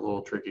orders are a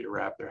little tricky to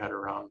wrap their head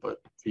around,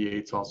 but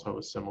V8s also have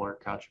a similar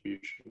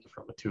contribution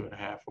from a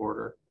 2.5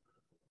 order.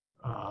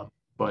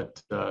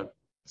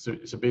 So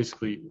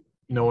basically,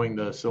 knowing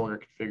the cylinder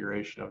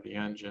configuration of the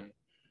engine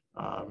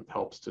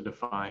helps to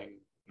define,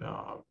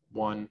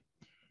 one,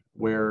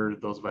 where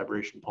those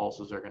vibration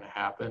pulses are going to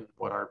happen,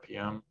 what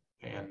RPM,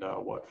 and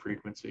what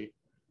frequency.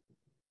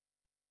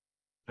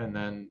 And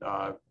then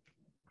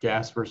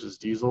gas versus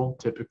diesel.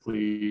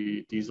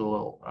 Typically,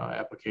 diesel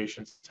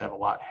applications have a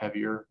lot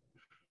heavier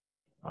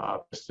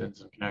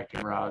pistons and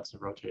connecting rods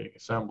and rotating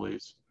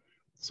assemblies,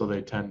 so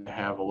they tend to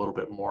have a little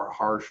bit more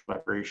harsh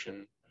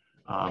vibration.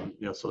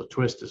 So the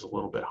twist is a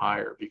little bit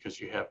higher because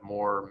you have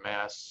more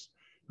mass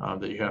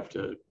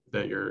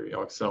that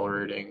you're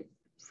accelerating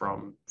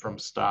from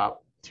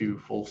stop to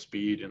full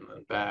speed and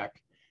then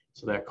back.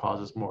 So that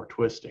causes more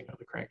twisting of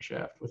the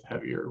crankshaft with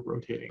heavier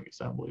rotating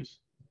assemblies.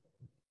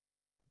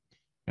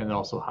 And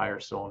also higher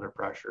cylinder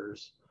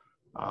pressures.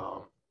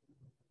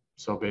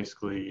 So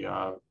basically,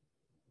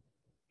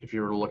 if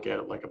you were to look at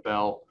it like a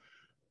bell,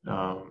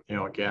 a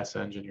gas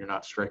engine, you're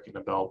not striking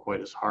the bell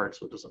quite as hard,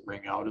 so it doesn't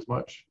ring out as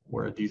much.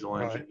 Where a diesel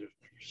engine, if you're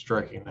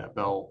striking that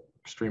bell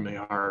extremely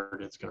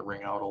hard, it's going to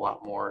ring out a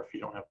lot more if you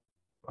don't have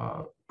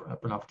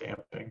enough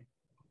damping.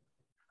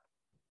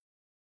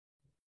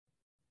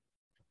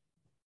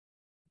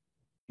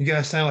 You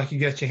guys sound like you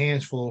got your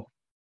hands full.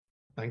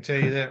 I can tell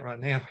you that right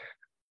now.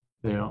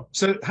 Yeah.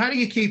 So how do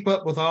you keep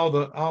up with all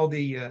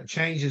the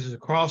changes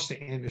across the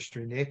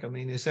industry, Nick? I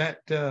mean, is that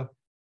an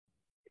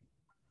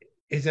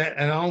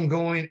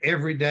ongoing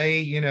every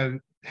day,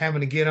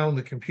 having to get on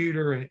the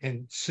computer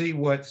and see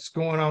what's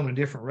going on in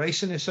different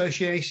racing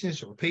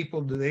associations, or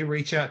do they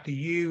reach out to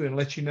you and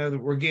let you know that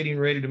we're getting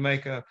ready to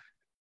make a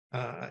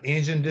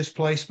engine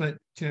displacement,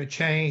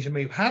 change? I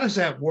mean, how does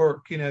that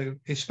work,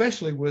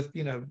 especially with,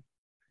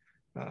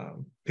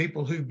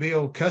 people who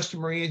build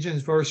customer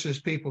engines versus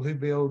people who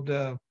build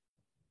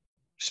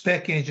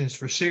spec engines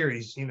for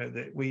series,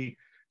 that we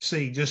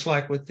see, just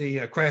like with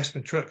the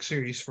Craftsman Truck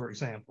Series, for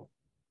example?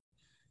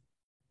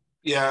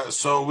 Yeah,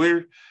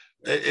 so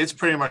it's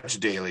pretty much a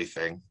daily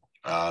thing.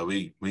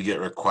 We get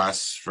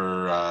requests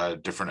for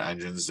different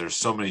engines. There's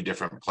so many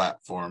different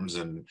platforms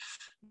and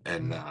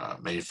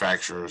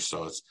manufacturers,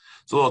 so it's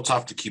a little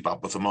tough to keep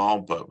up with them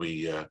all. But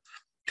we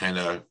kind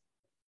of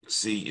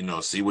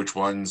see which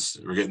ones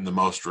we're getting the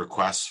most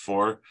requests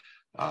for.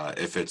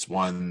 If it's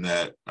one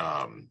that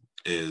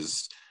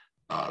is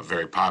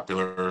very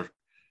popular,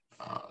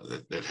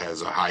 that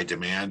has a high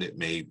demand, it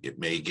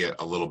may get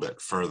a little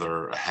bit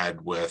further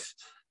ahead with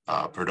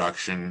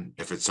production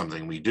if it's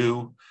something we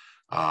do.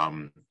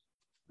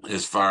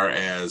 As far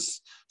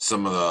as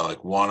some of the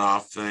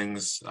one-off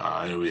things,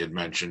 I know we had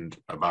mentioned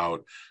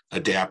about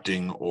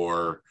adapting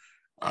or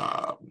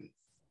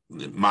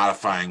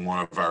modifying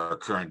one of our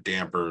current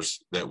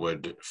dampers that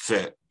would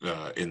fit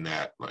in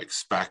that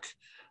spec.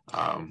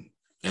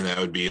 And that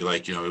would be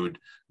like, we would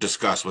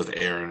discuss with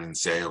Aaron and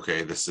say,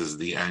 okay, this is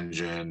the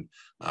engine.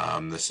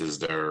 This is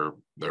their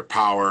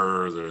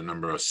power, the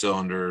number of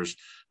cylinders.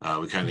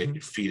 We kind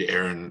of feed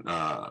Aaron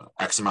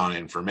X amount of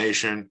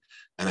information,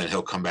 and then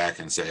he'll come back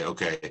and say,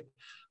 okay,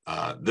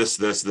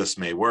 this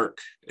may work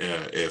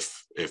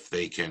if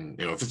they can,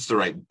 if it's the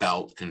right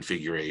belt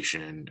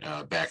configuration,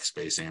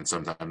 backspacing, and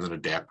sometimes an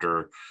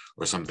adapter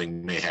or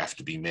something may have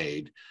to be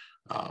made.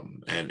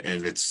 And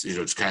it's,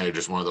 it's kind of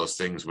just one of those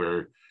things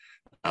where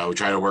we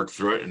try to work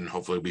through it, and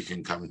hopefully we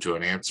can come to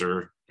an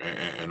answer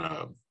and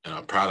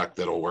a product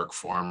that'll work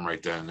for them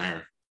right then and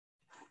there.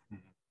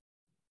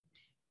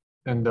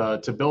 And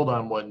to build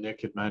on what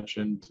Nick had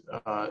mentioned,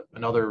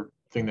 another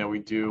thing that we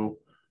do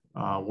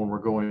when we're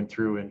going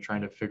through and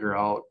trying to figure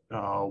out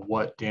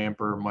what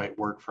damper might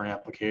work for an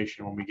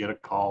application, when we get a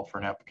call for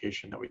an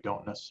application that we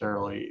don't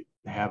necessarily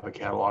have a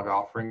catalog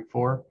offering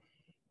for,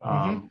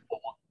 what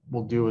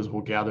we'll do is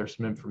we'll gather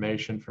some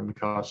information from the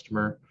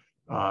customer.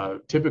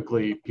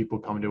 Typically people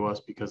come to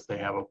us because they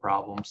have a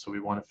problem. So we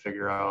want to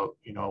figure out,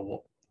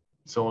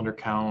 cylinder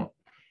count.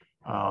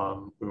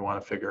 We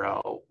want to figure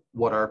out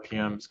what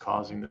RPM is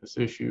causing this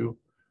issue.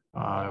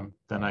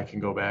 Then I can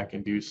go back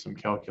and do some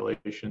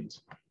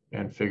calculations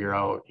and figure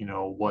out,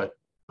 what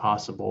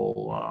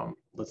possible,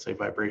 let's say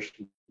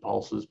vibration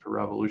pulses per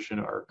revolution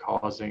are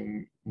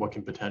causing, what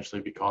can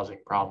potentially be causing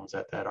problems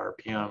at that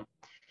RPM.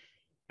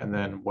 And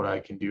then what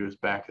I can do is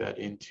back that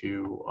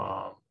into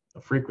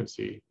a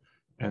frequency.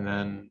 And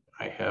then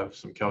I have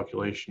some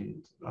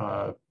calculations,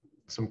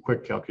 some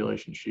quick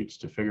calculation sheets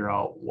to figure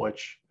out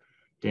which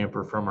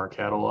damper from our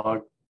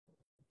catalog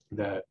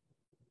that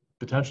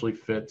potentially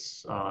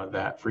fits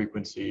that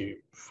frequency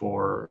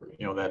for,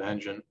 that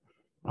engine.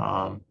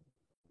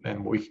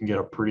 And we can get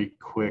a pretty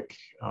quick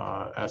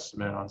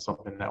estimate on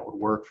something that would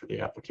work for the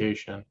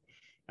application.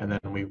 And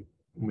then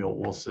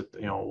we'll sit,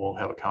 we'll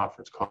have a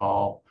conference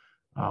call.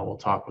 We'll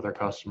talk with our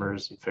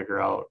customers and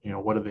figure out,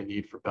 what do they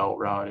need for belt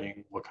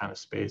routing? What kind of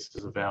space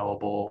is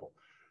available?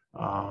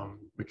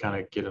 We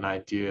kind of get an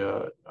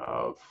idea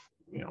of,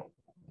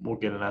 we'll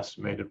get an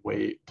estimated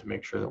weight to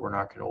make sure that we're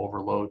not going to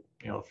overload,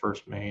 the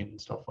first main and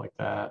stuff like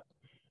that.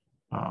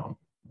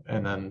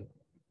 And then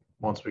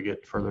once we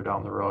get further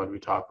down the road, we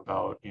talk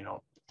about,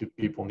 do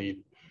people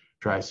need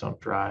dry sump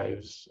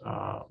drives?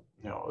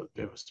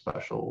 They have a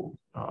special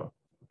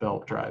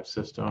belt drive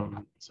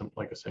system, something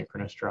like a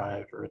synchronous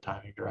drive or a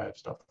timing drive,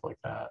 stuff like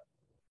that.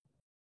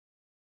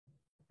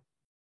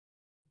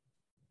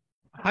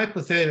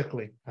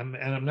 Hypothetically, and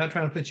I'm not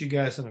trying to put you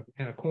guys in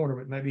a corner,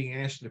 but maybe you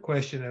can answer the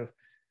question of,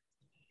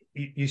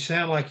 you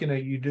sound like,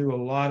 you do a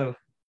lot of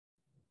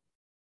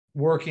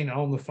working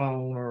on the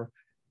phone, or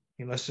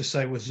let's just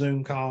say with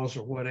Zoom calls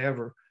or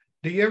whatever.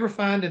 Do you ever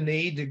find a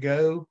need to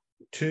go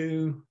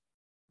to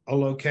a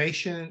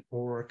location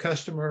or a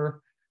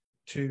customer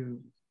to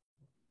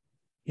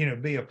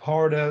be a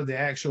part of the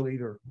actual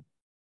either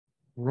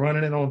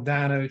running it on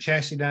dyno,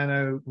 chassis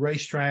dyno,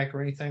 racetrack,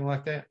 or anything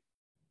like that?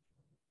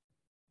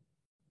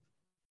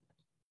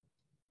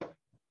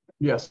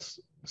 Yes.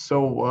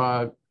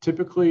 So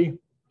typically,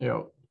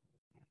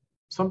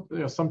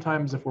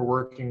 sometimes if we're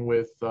working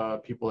with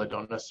people that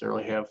don't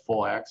necessarily have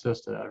full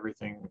access to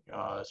everything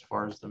as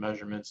far as the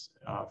measurements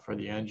for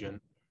the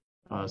engine,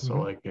 so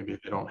like maybe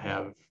they don't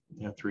have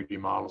 3D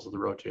models of the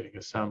rotating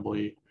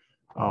assembly,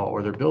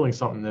 or they're building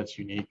something that's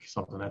unique,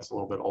 something that's a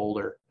little bit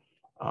older.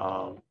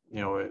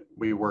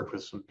 We work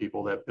with some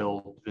people that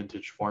build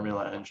vintage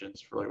formula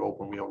engines for like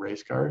open wheel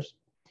race cars.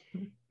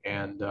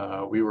 And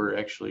we were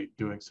actually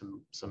doing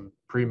some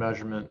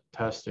pre-measurement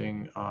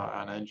testing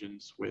on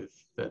engines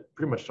that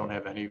pretty much don't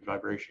have any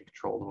vibration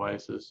control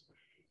devices,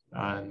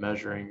 and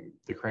measuring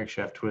the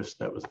crankshaft twist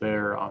that was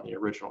there on the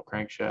original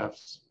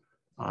crankshafts,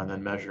 and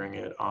then measuring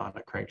it on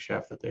a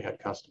crankshaft that they had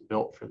custom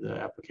built for the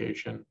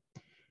application.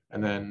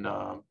 And then,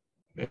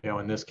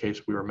 in this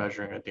case, we were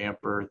measuring a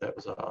damper that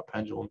was a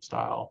pendulum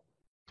style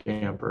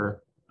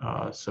damper,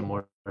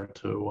 similar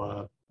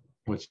to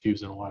what's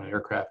used in a lot of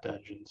aircraft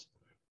engines.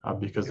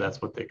 Because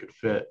that's what they could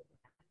fit,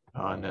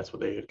 and that's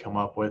what they had come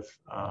up with.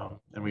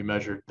 And we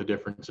measured the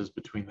differences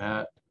between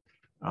that.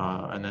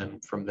 And then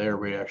from there,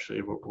 we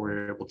actually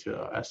were able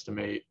to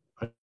estimate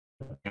a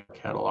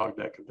catalog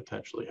that could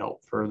potentially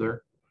help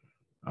further.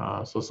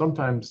 So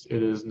sometimes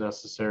it is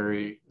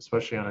necessary,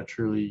 especially on a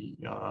truly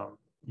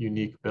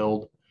unique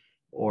build,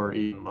 or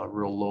even a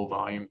real low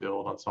volume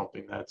build on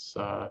something that's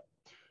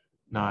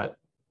not,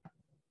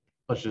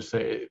 let's just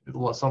say,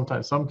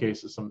 sometimes, some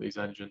cases, some of these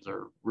engines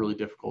are really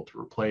difficult to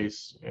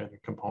replace, and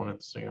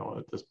components,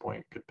 at this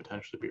point could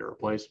potentially be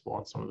replaceable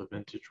on some of the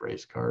vintage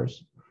race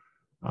cars.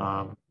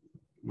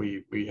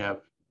 We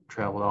have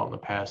traveled out in the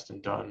past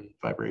and done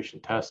vibration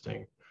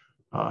testing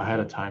ahead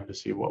of time to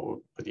see what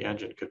the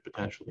engine could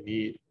potentially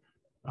need,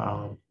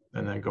 and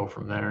then go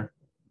from there.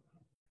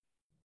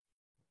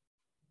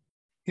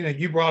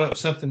 You brought up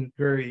something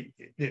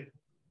that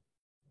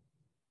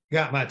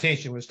got my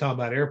attention, was talking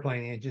about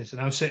airplane engines,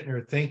 and I'm sitting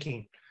there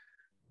thinking,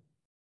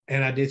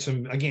 and I did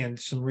some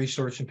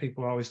research, and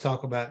people always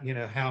talk about,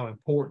 how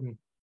important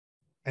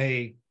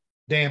a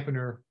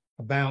dampener,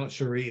 a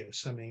balancer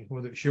is. I mean,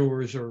 whether it's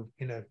yours or,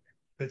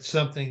 it's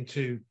something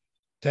to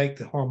take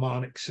the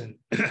harmonics and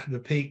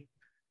the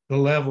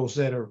levels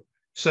that are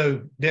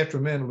so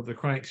detrimental to the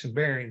cranks and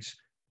bearings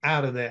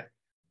out of that.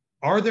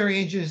 Are there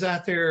engines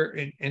out there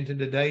into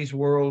today's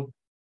world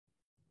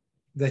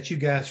that you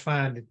guys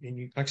find, and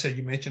you, like I said,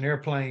 you mentioned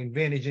airplane,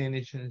 vintage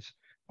engines.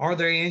 Are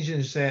there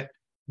engines that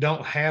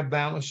don't have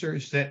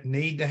balancers that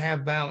need to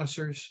have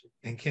balancers?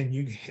 And can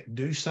you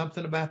do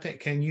something about that?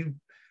 Can you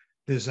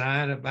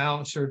design a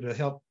balancer to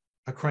help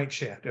a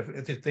crankshaft?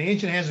 If the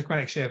engine has a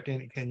crankshaft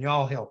in it, can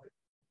y'all help it?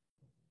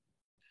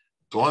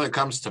 The one that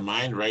comes to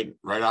mind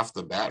right off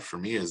the bat for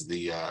me is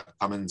the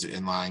Cummins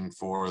inline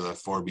for the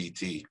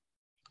 4BT.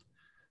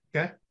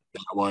 Okay.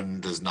 That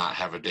one does not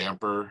have a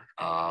damper,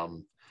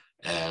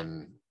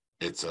 and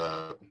it's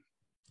a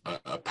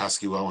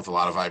pesky one with a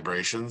lot of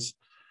vibrations.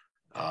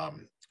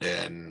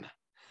 It's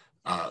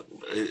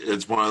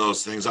one of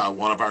those things.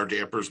 One of our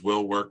dampers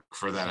will work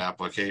for that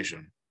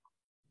application,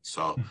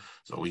 so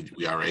we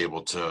are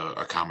able to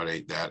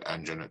accommodate that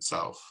engine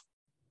itself.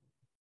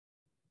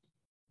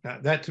 Now,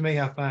 that to me,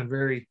 I find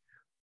very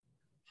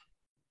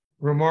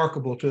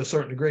remarkable to a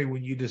certain degree.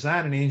 When you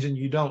design an engine,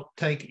 you don't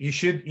take, you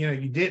should,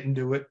 you didn't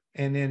do it,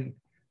 and then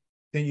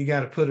you got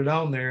to put it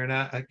on there. And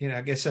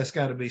I guess that's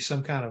got to be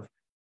some kind of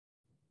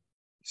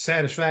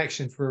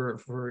satisfaction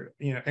for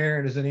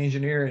Aaron as an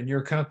engineer and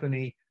your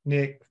company,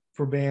 Nick,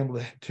 for being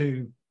able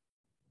to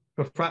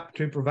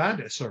provide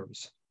that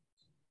service.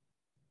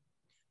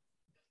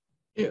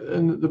 Yeah,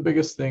 and the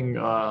biggest thing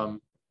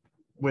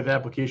with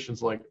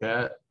applications like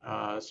that,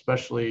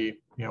 especially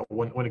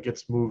when it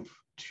gets moved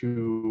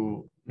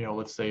to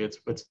let's say it's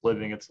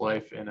living its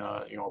life in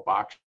a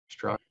box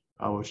truck,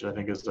 which I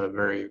think is a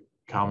very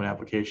common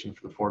application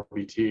for the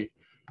 4BT.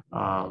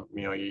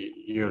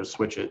 You got to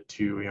switch it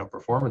to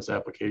performance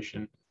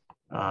application.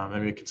 I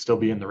mean, it could still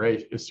be in the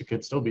race. It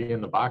could still be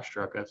in the box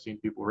truck. I've seen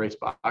people race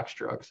box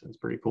trucks, and it's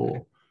pretty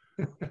cool.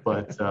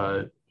 But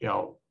the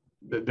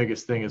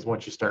biggest thing is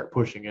once you start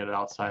pushing it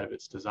outside of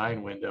its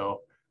design window,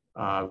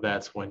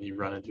 that's when you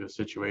run into a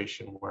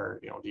situation where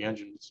the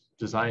engine's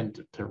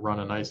designed to run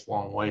a nice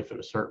long life at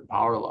a certain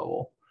power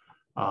level,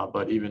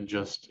 but even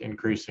just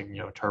increasing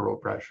turbo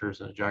pressures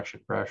and ejection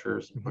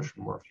pressures and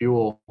pushing more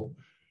fuel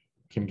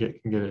can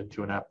get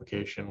into an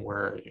application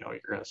where you're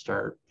going to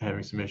start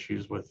having some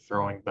issues with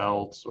throwing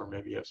belts, or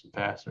maybe you have some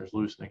fasteners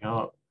loosening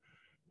up.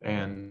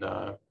 And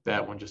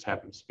that one just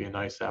happens to be a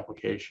nice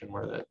application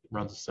where that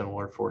runs a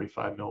similar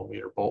 45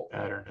 millimeter bolt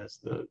pattern as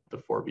the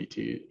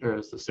 4BT or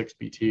as the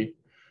 6BT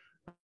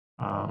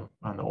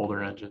on the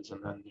older engines.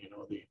 And then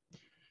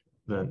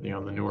the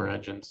newer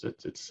engines,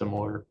 it's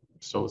similar,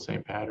 still the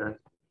same pattern.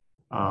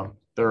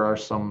 There are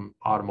some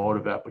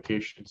automotive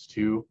applications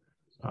too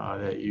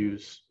that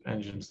use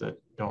engines that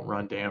don't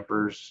run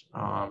dampers.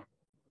 A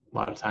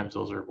lot of times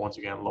those are, once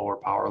again, lower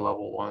power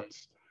level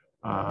ones,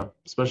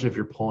 especially if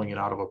you're pulling it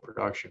out of a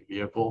production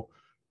vehicle.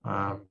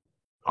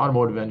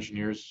 Automotive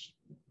engineers,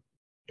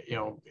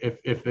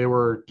 if they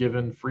were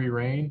given free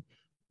rein,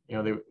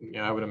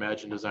 I would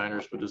imagine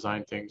designers would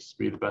design things to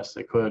be the best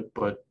they could.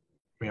 But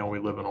we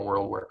live in a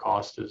world where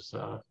cost is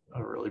a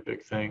really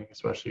big thing,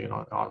 especially in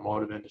the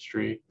automotive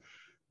industry.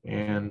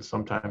 And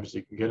sometimes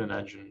you can get an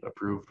engine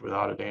approved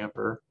without a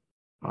damper.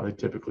 They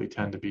typically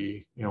tend to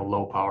be,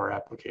 low power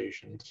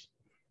applications.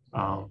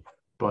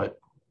 But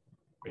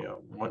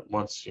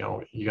once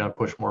you got to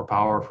push more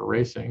power for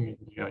racing,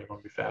 you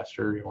want to be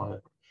faster. You want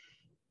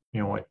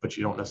to, but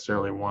you don't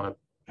necessarily want to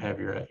have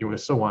you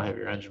still want to have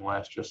your engine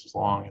last just as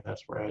long, and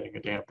that's where adding a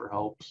damper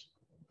helps.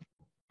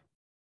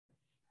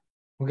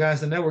 Well,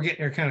 guys, I know we're getting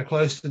there kind of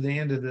close to the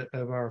end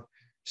of our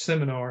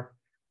seminar,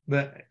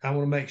 but I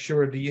want to make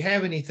sure, do you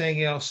have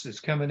anything else that's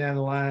coming down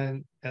the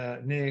line,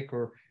 Nick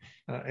or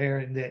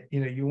Aaron, that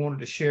you wanted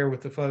to share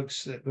with the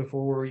folks that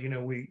before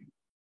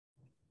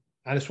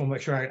I just want to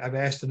make sure I've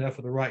asked enough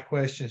of the right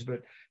questions,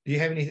 but do you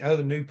have any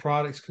other new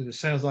products? Because it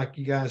sounds like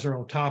you guys are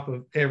on top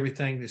of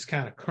everything that's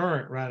kind of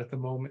current right at the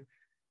moment,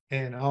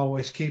 and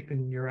always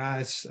keeping your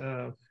eyes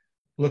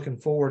looking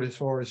forward as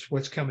far as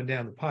what's coming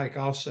down the pike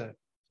also.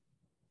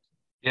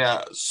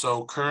 Yeah,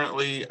 so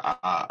currently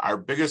our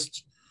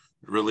biggest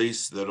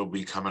release that'll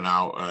be coming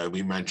out,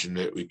 we mentioned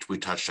it, we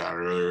touched on it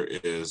earlier,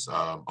 is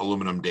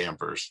aluminum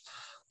dampers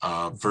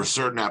for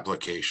certain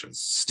applications.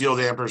 Steel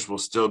dampers will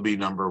still be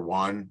number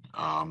one,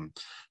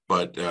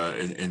 but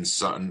in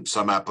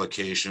some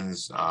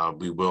applications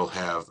we will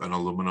have an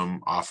aluminum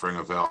offering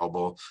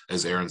available,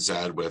 as Aaron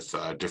said, with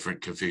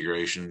different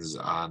configurations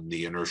on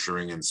the inertia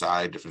ring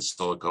inside, different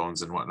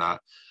silicones and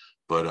whatnot.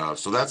 But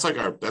so that's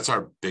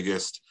our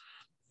biggest,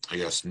 I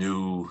guess,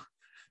 new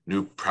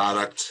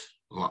product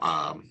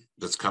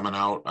that's coming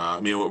out.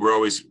 I mean, we're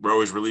always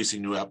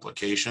releasing new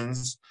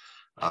applications,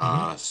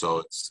 so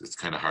it's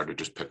kind of hard to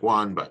just pick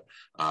one. But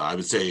I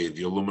would say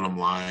the aluminum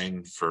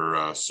line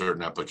for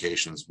certain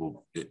applications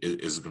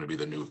is going to be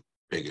the new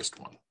biggest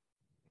one.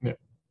 Yeah,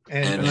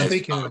 and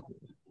speaking of,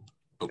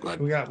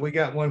 we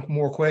got one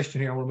more question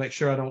here. I want to make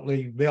sure I don't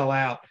leave Bill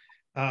out.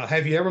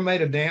 Have you ever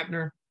made a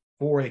dampener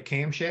for a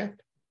camshaft?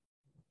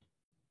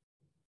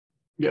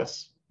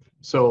 Yes.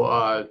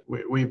 So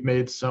we've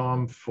made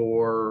some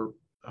for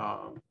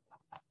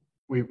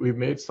we've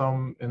made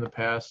some in the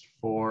past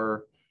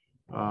for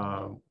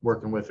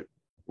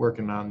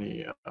working on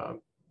the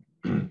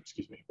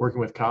excuse me, working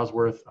with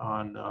Cosworth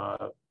on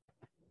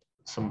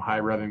some high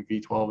revving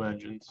V12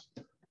 engines.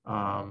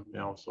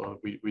 So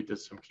we did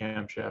some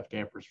camshaft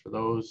dampers for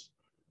those.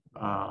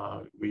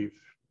 We've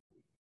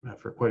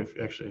for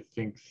actually I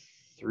think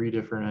 3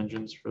 different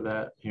engines for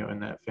that, in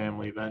that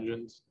family of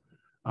engines.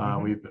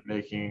 We've been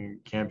making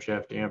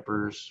camshaft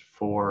dampers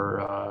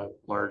for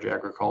large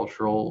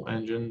agricultural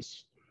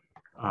engines,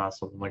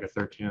 something like a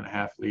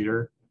 13.5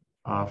 liter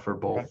for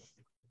both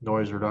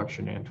noise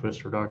reduction and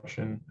twist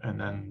reduction. And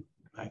then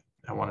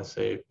I want to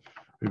say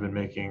we've been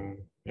making,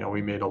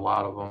 we made a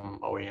lot of them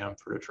OEM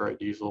for Detroit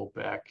Diesel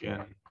back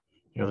in,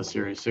 the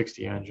Series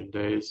 60 engine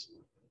days.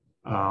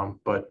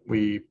 But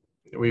we've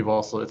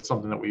also, it's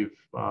something that we've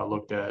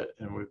looked at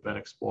and we've been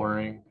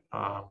exploring.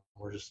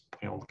 We're just,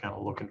 kind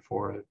of looking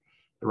for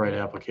the right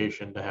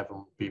application to have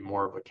them be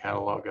more of a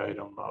catalog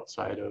item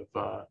outside of,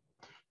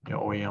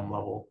 OEM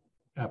level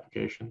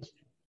applications.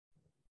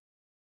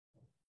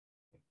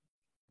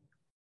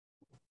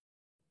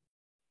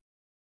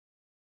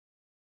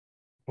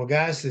 Well,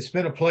 guys, it's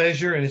been a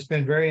pleasure and it's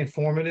been very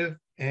informative.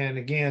 And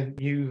again,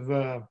 you've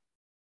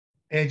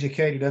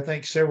educated, I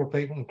think, several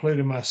people,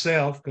 including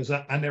myself, because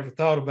I never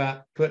thought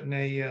about putting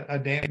a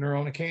dampener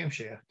on a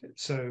camshaft.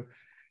 So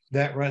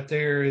that right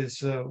there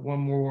is one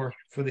more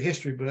for the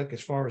history book.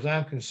 As far as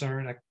I'm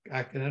concerned,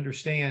 I can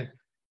understand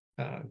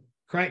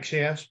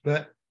crankshafts,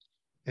 but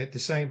at the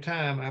same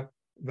time,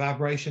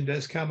 vibration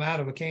does come out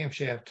of a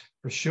camshaft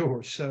for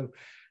sure. So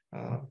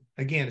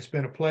again, it's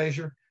been a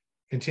pleasure.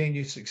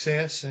 Continued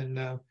success.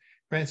 And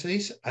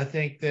Francis, I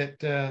think that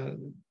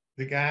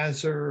the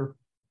guys are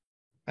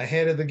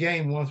ahead of the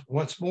game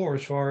once more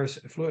as far as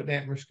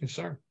Fluidampr is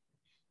concerned.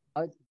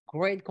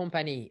 Great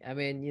company. I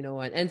mean,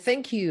 and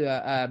thank you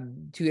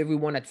to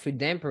everyone at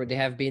Fluidampr. They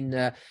have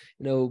been,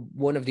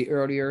 one of the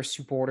earlier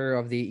supporter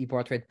of the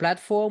ePortrait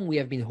platform. We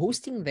have been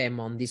hosting them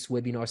on this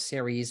webinar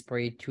series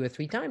probably 2 or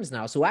 3 times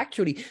now. So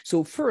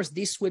first,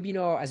 this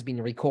webinar has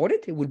been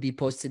recorded. It will be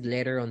posted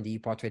later on the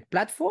ePortrait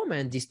platform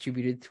and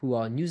distributed through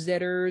our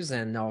newsletters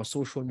and our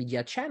social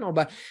media channel.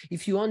 But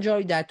if you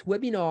enjoyed that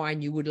webinar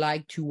and you would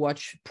like to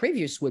watch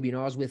previous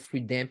webinars with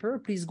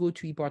Fluidampr, please go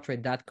to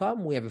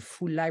ePortrait.com. We have a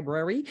full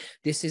library.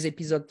 This is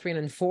episode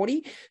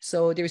 340,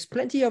 so there's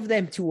plenty of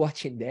them to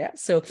watch in there.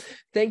 So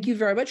thank you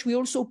very much. We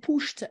also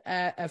pushed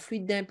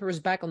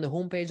Fluidamprs back on the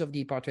homepage of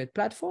the ePortrait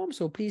platform,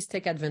 so please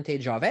take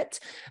advantage of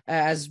it.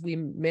 As we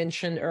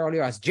mentioned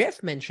earlier, as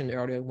Jeff mentioned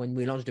earlier when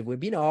we launched the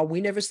webinar,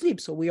 we never sleep,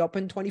 so we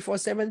open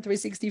 24/7,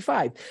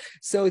 365.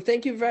 So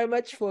thank you very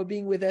much for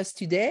being with us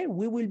today.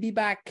 We will be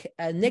back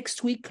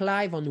next week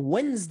live on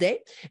Wednesday,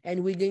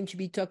 and we're going to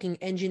be talking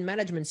engine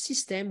management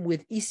system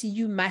with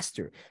ECU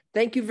Master.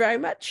 Thank you very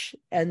much,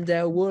 and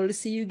we'll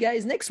see you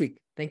guys next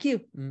week. Thank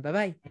you.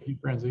 Bye-bye. Thank you,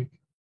 Francie.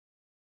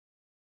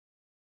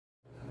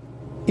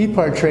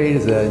 ePortrait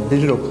is a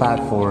digital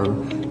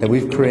platform that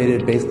we've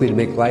created basically to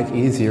make life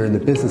easier in the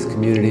business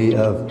community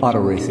of auto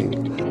racing.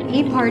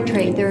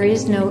 ePortrait, there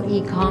is no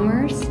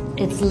e-commerce.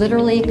 It's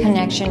literally a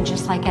connection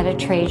just like at a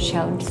trade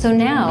show. So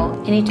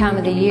now, any time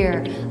of the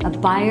year, a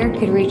buyer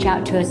could reach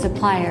out to a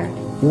supplier.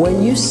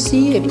 When you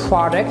see a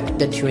product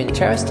that you're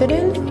interested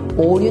in,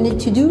 all you need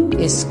to do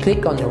is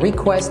click on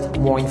request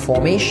more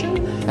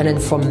information, and then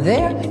from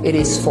there, it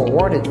is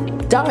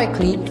forwarded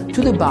directly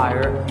to the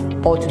buyer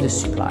or to the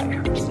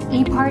supplier.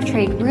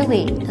 ePortrait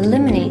really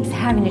eliminates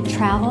having to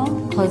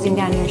travel, closing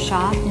down your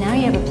shop. Now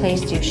you have a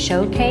place to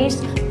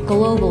showcase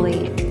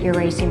globally your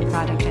racing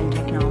product and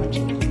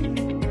technology.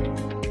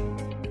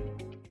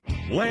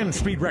 Land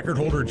speed record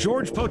holder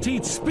George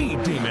Poteet's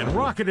Speed Demon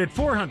rocketed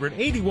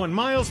 481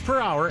 miles per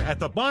hour at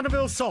the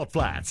Bonneville Salt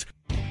Flats.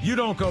 You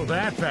don't go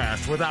that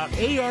fast without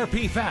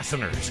ARP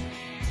fasteners.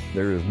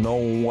 There is no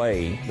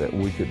way that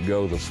we could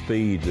go the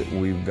speed that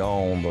we've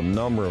gone, the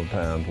number of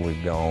times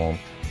we've gone,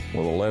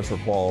 with a lesser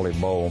quality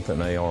bolt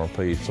than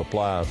ARP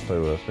supplies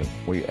to us. And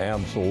we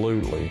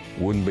absolutely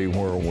wouldn't be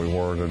where we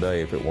were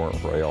today if it weren't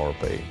for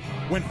ARP.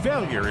 When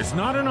failure is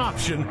not an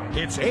option,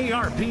 it's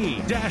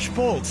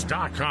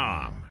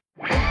ARP-bolts.com.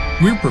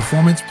 We're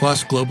Performance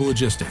Plus Global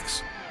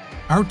Logistics.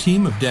 Our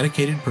team of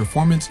dedicated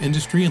performance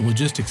industry and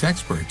logistics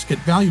experts get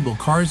valuable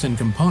cars and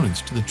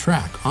components to the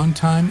track on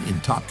time in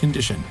top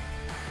condition.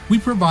 We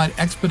provide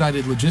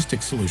expedited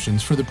logistics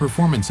solutions for the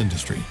performance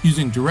industry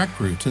using direct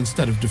routes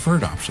instead of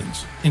deferred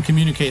options, and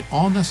communicate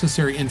all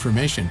necessary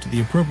information to the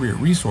appropriate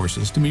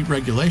resources to meet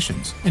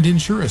regulations and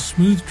ensure a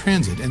smooth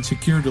transit and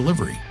secure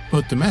delivery,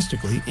 both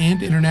domestically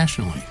and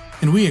internationally.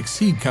 And we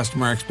exceed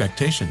customer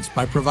expectations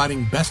by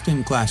providing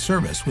best-in-class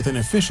service with an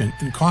efficient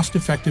and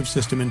cost-effective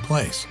system in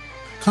place.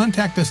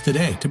 Contact us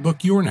today to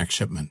book your next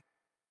shipment.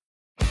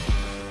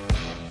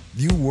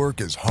 You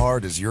work as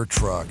hard as your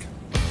truck,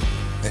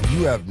 and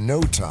you have no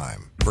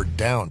time for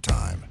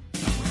downtime.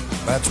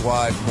 That's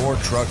why more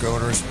truck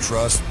owners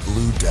trust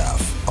Blue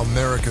DEF,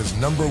 America's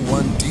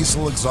 #1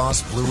 diesel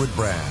exhaust fluid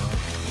brand.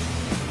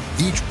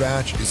 Each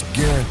batch is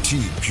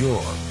guaranteed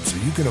pure, so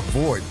you can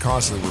avoid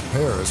costly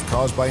repairs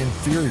caused by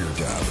inferior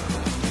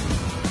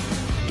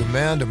DEF.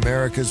 Demand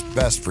America's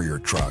best for your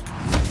truck.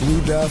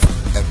 Blue Def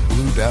and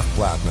Blue Def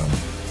Platinum.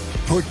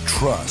 Put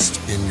trust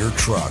in your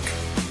truck.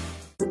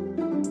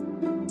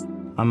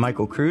 I'm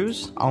Michael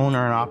Cruz,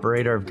 owner and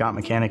operator of Got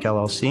Mechanic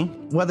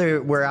LLC.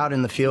 Whether we're out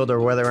in the field or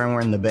whether we're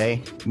in the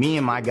bay, me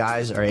and my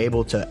guys are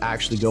able to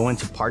actually go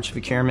into parts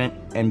procurement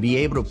and be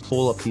able to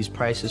pull up these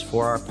prices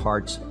for our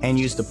parts and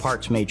use the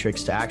parts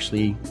matrix to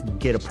actually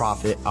get a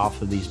profit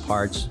off of these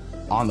parts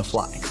on the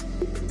fly.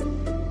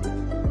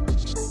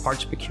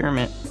 Parts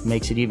procurement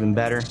makes it even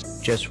better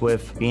just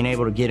with being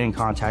able to get in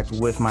contact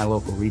with my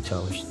local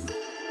retailers.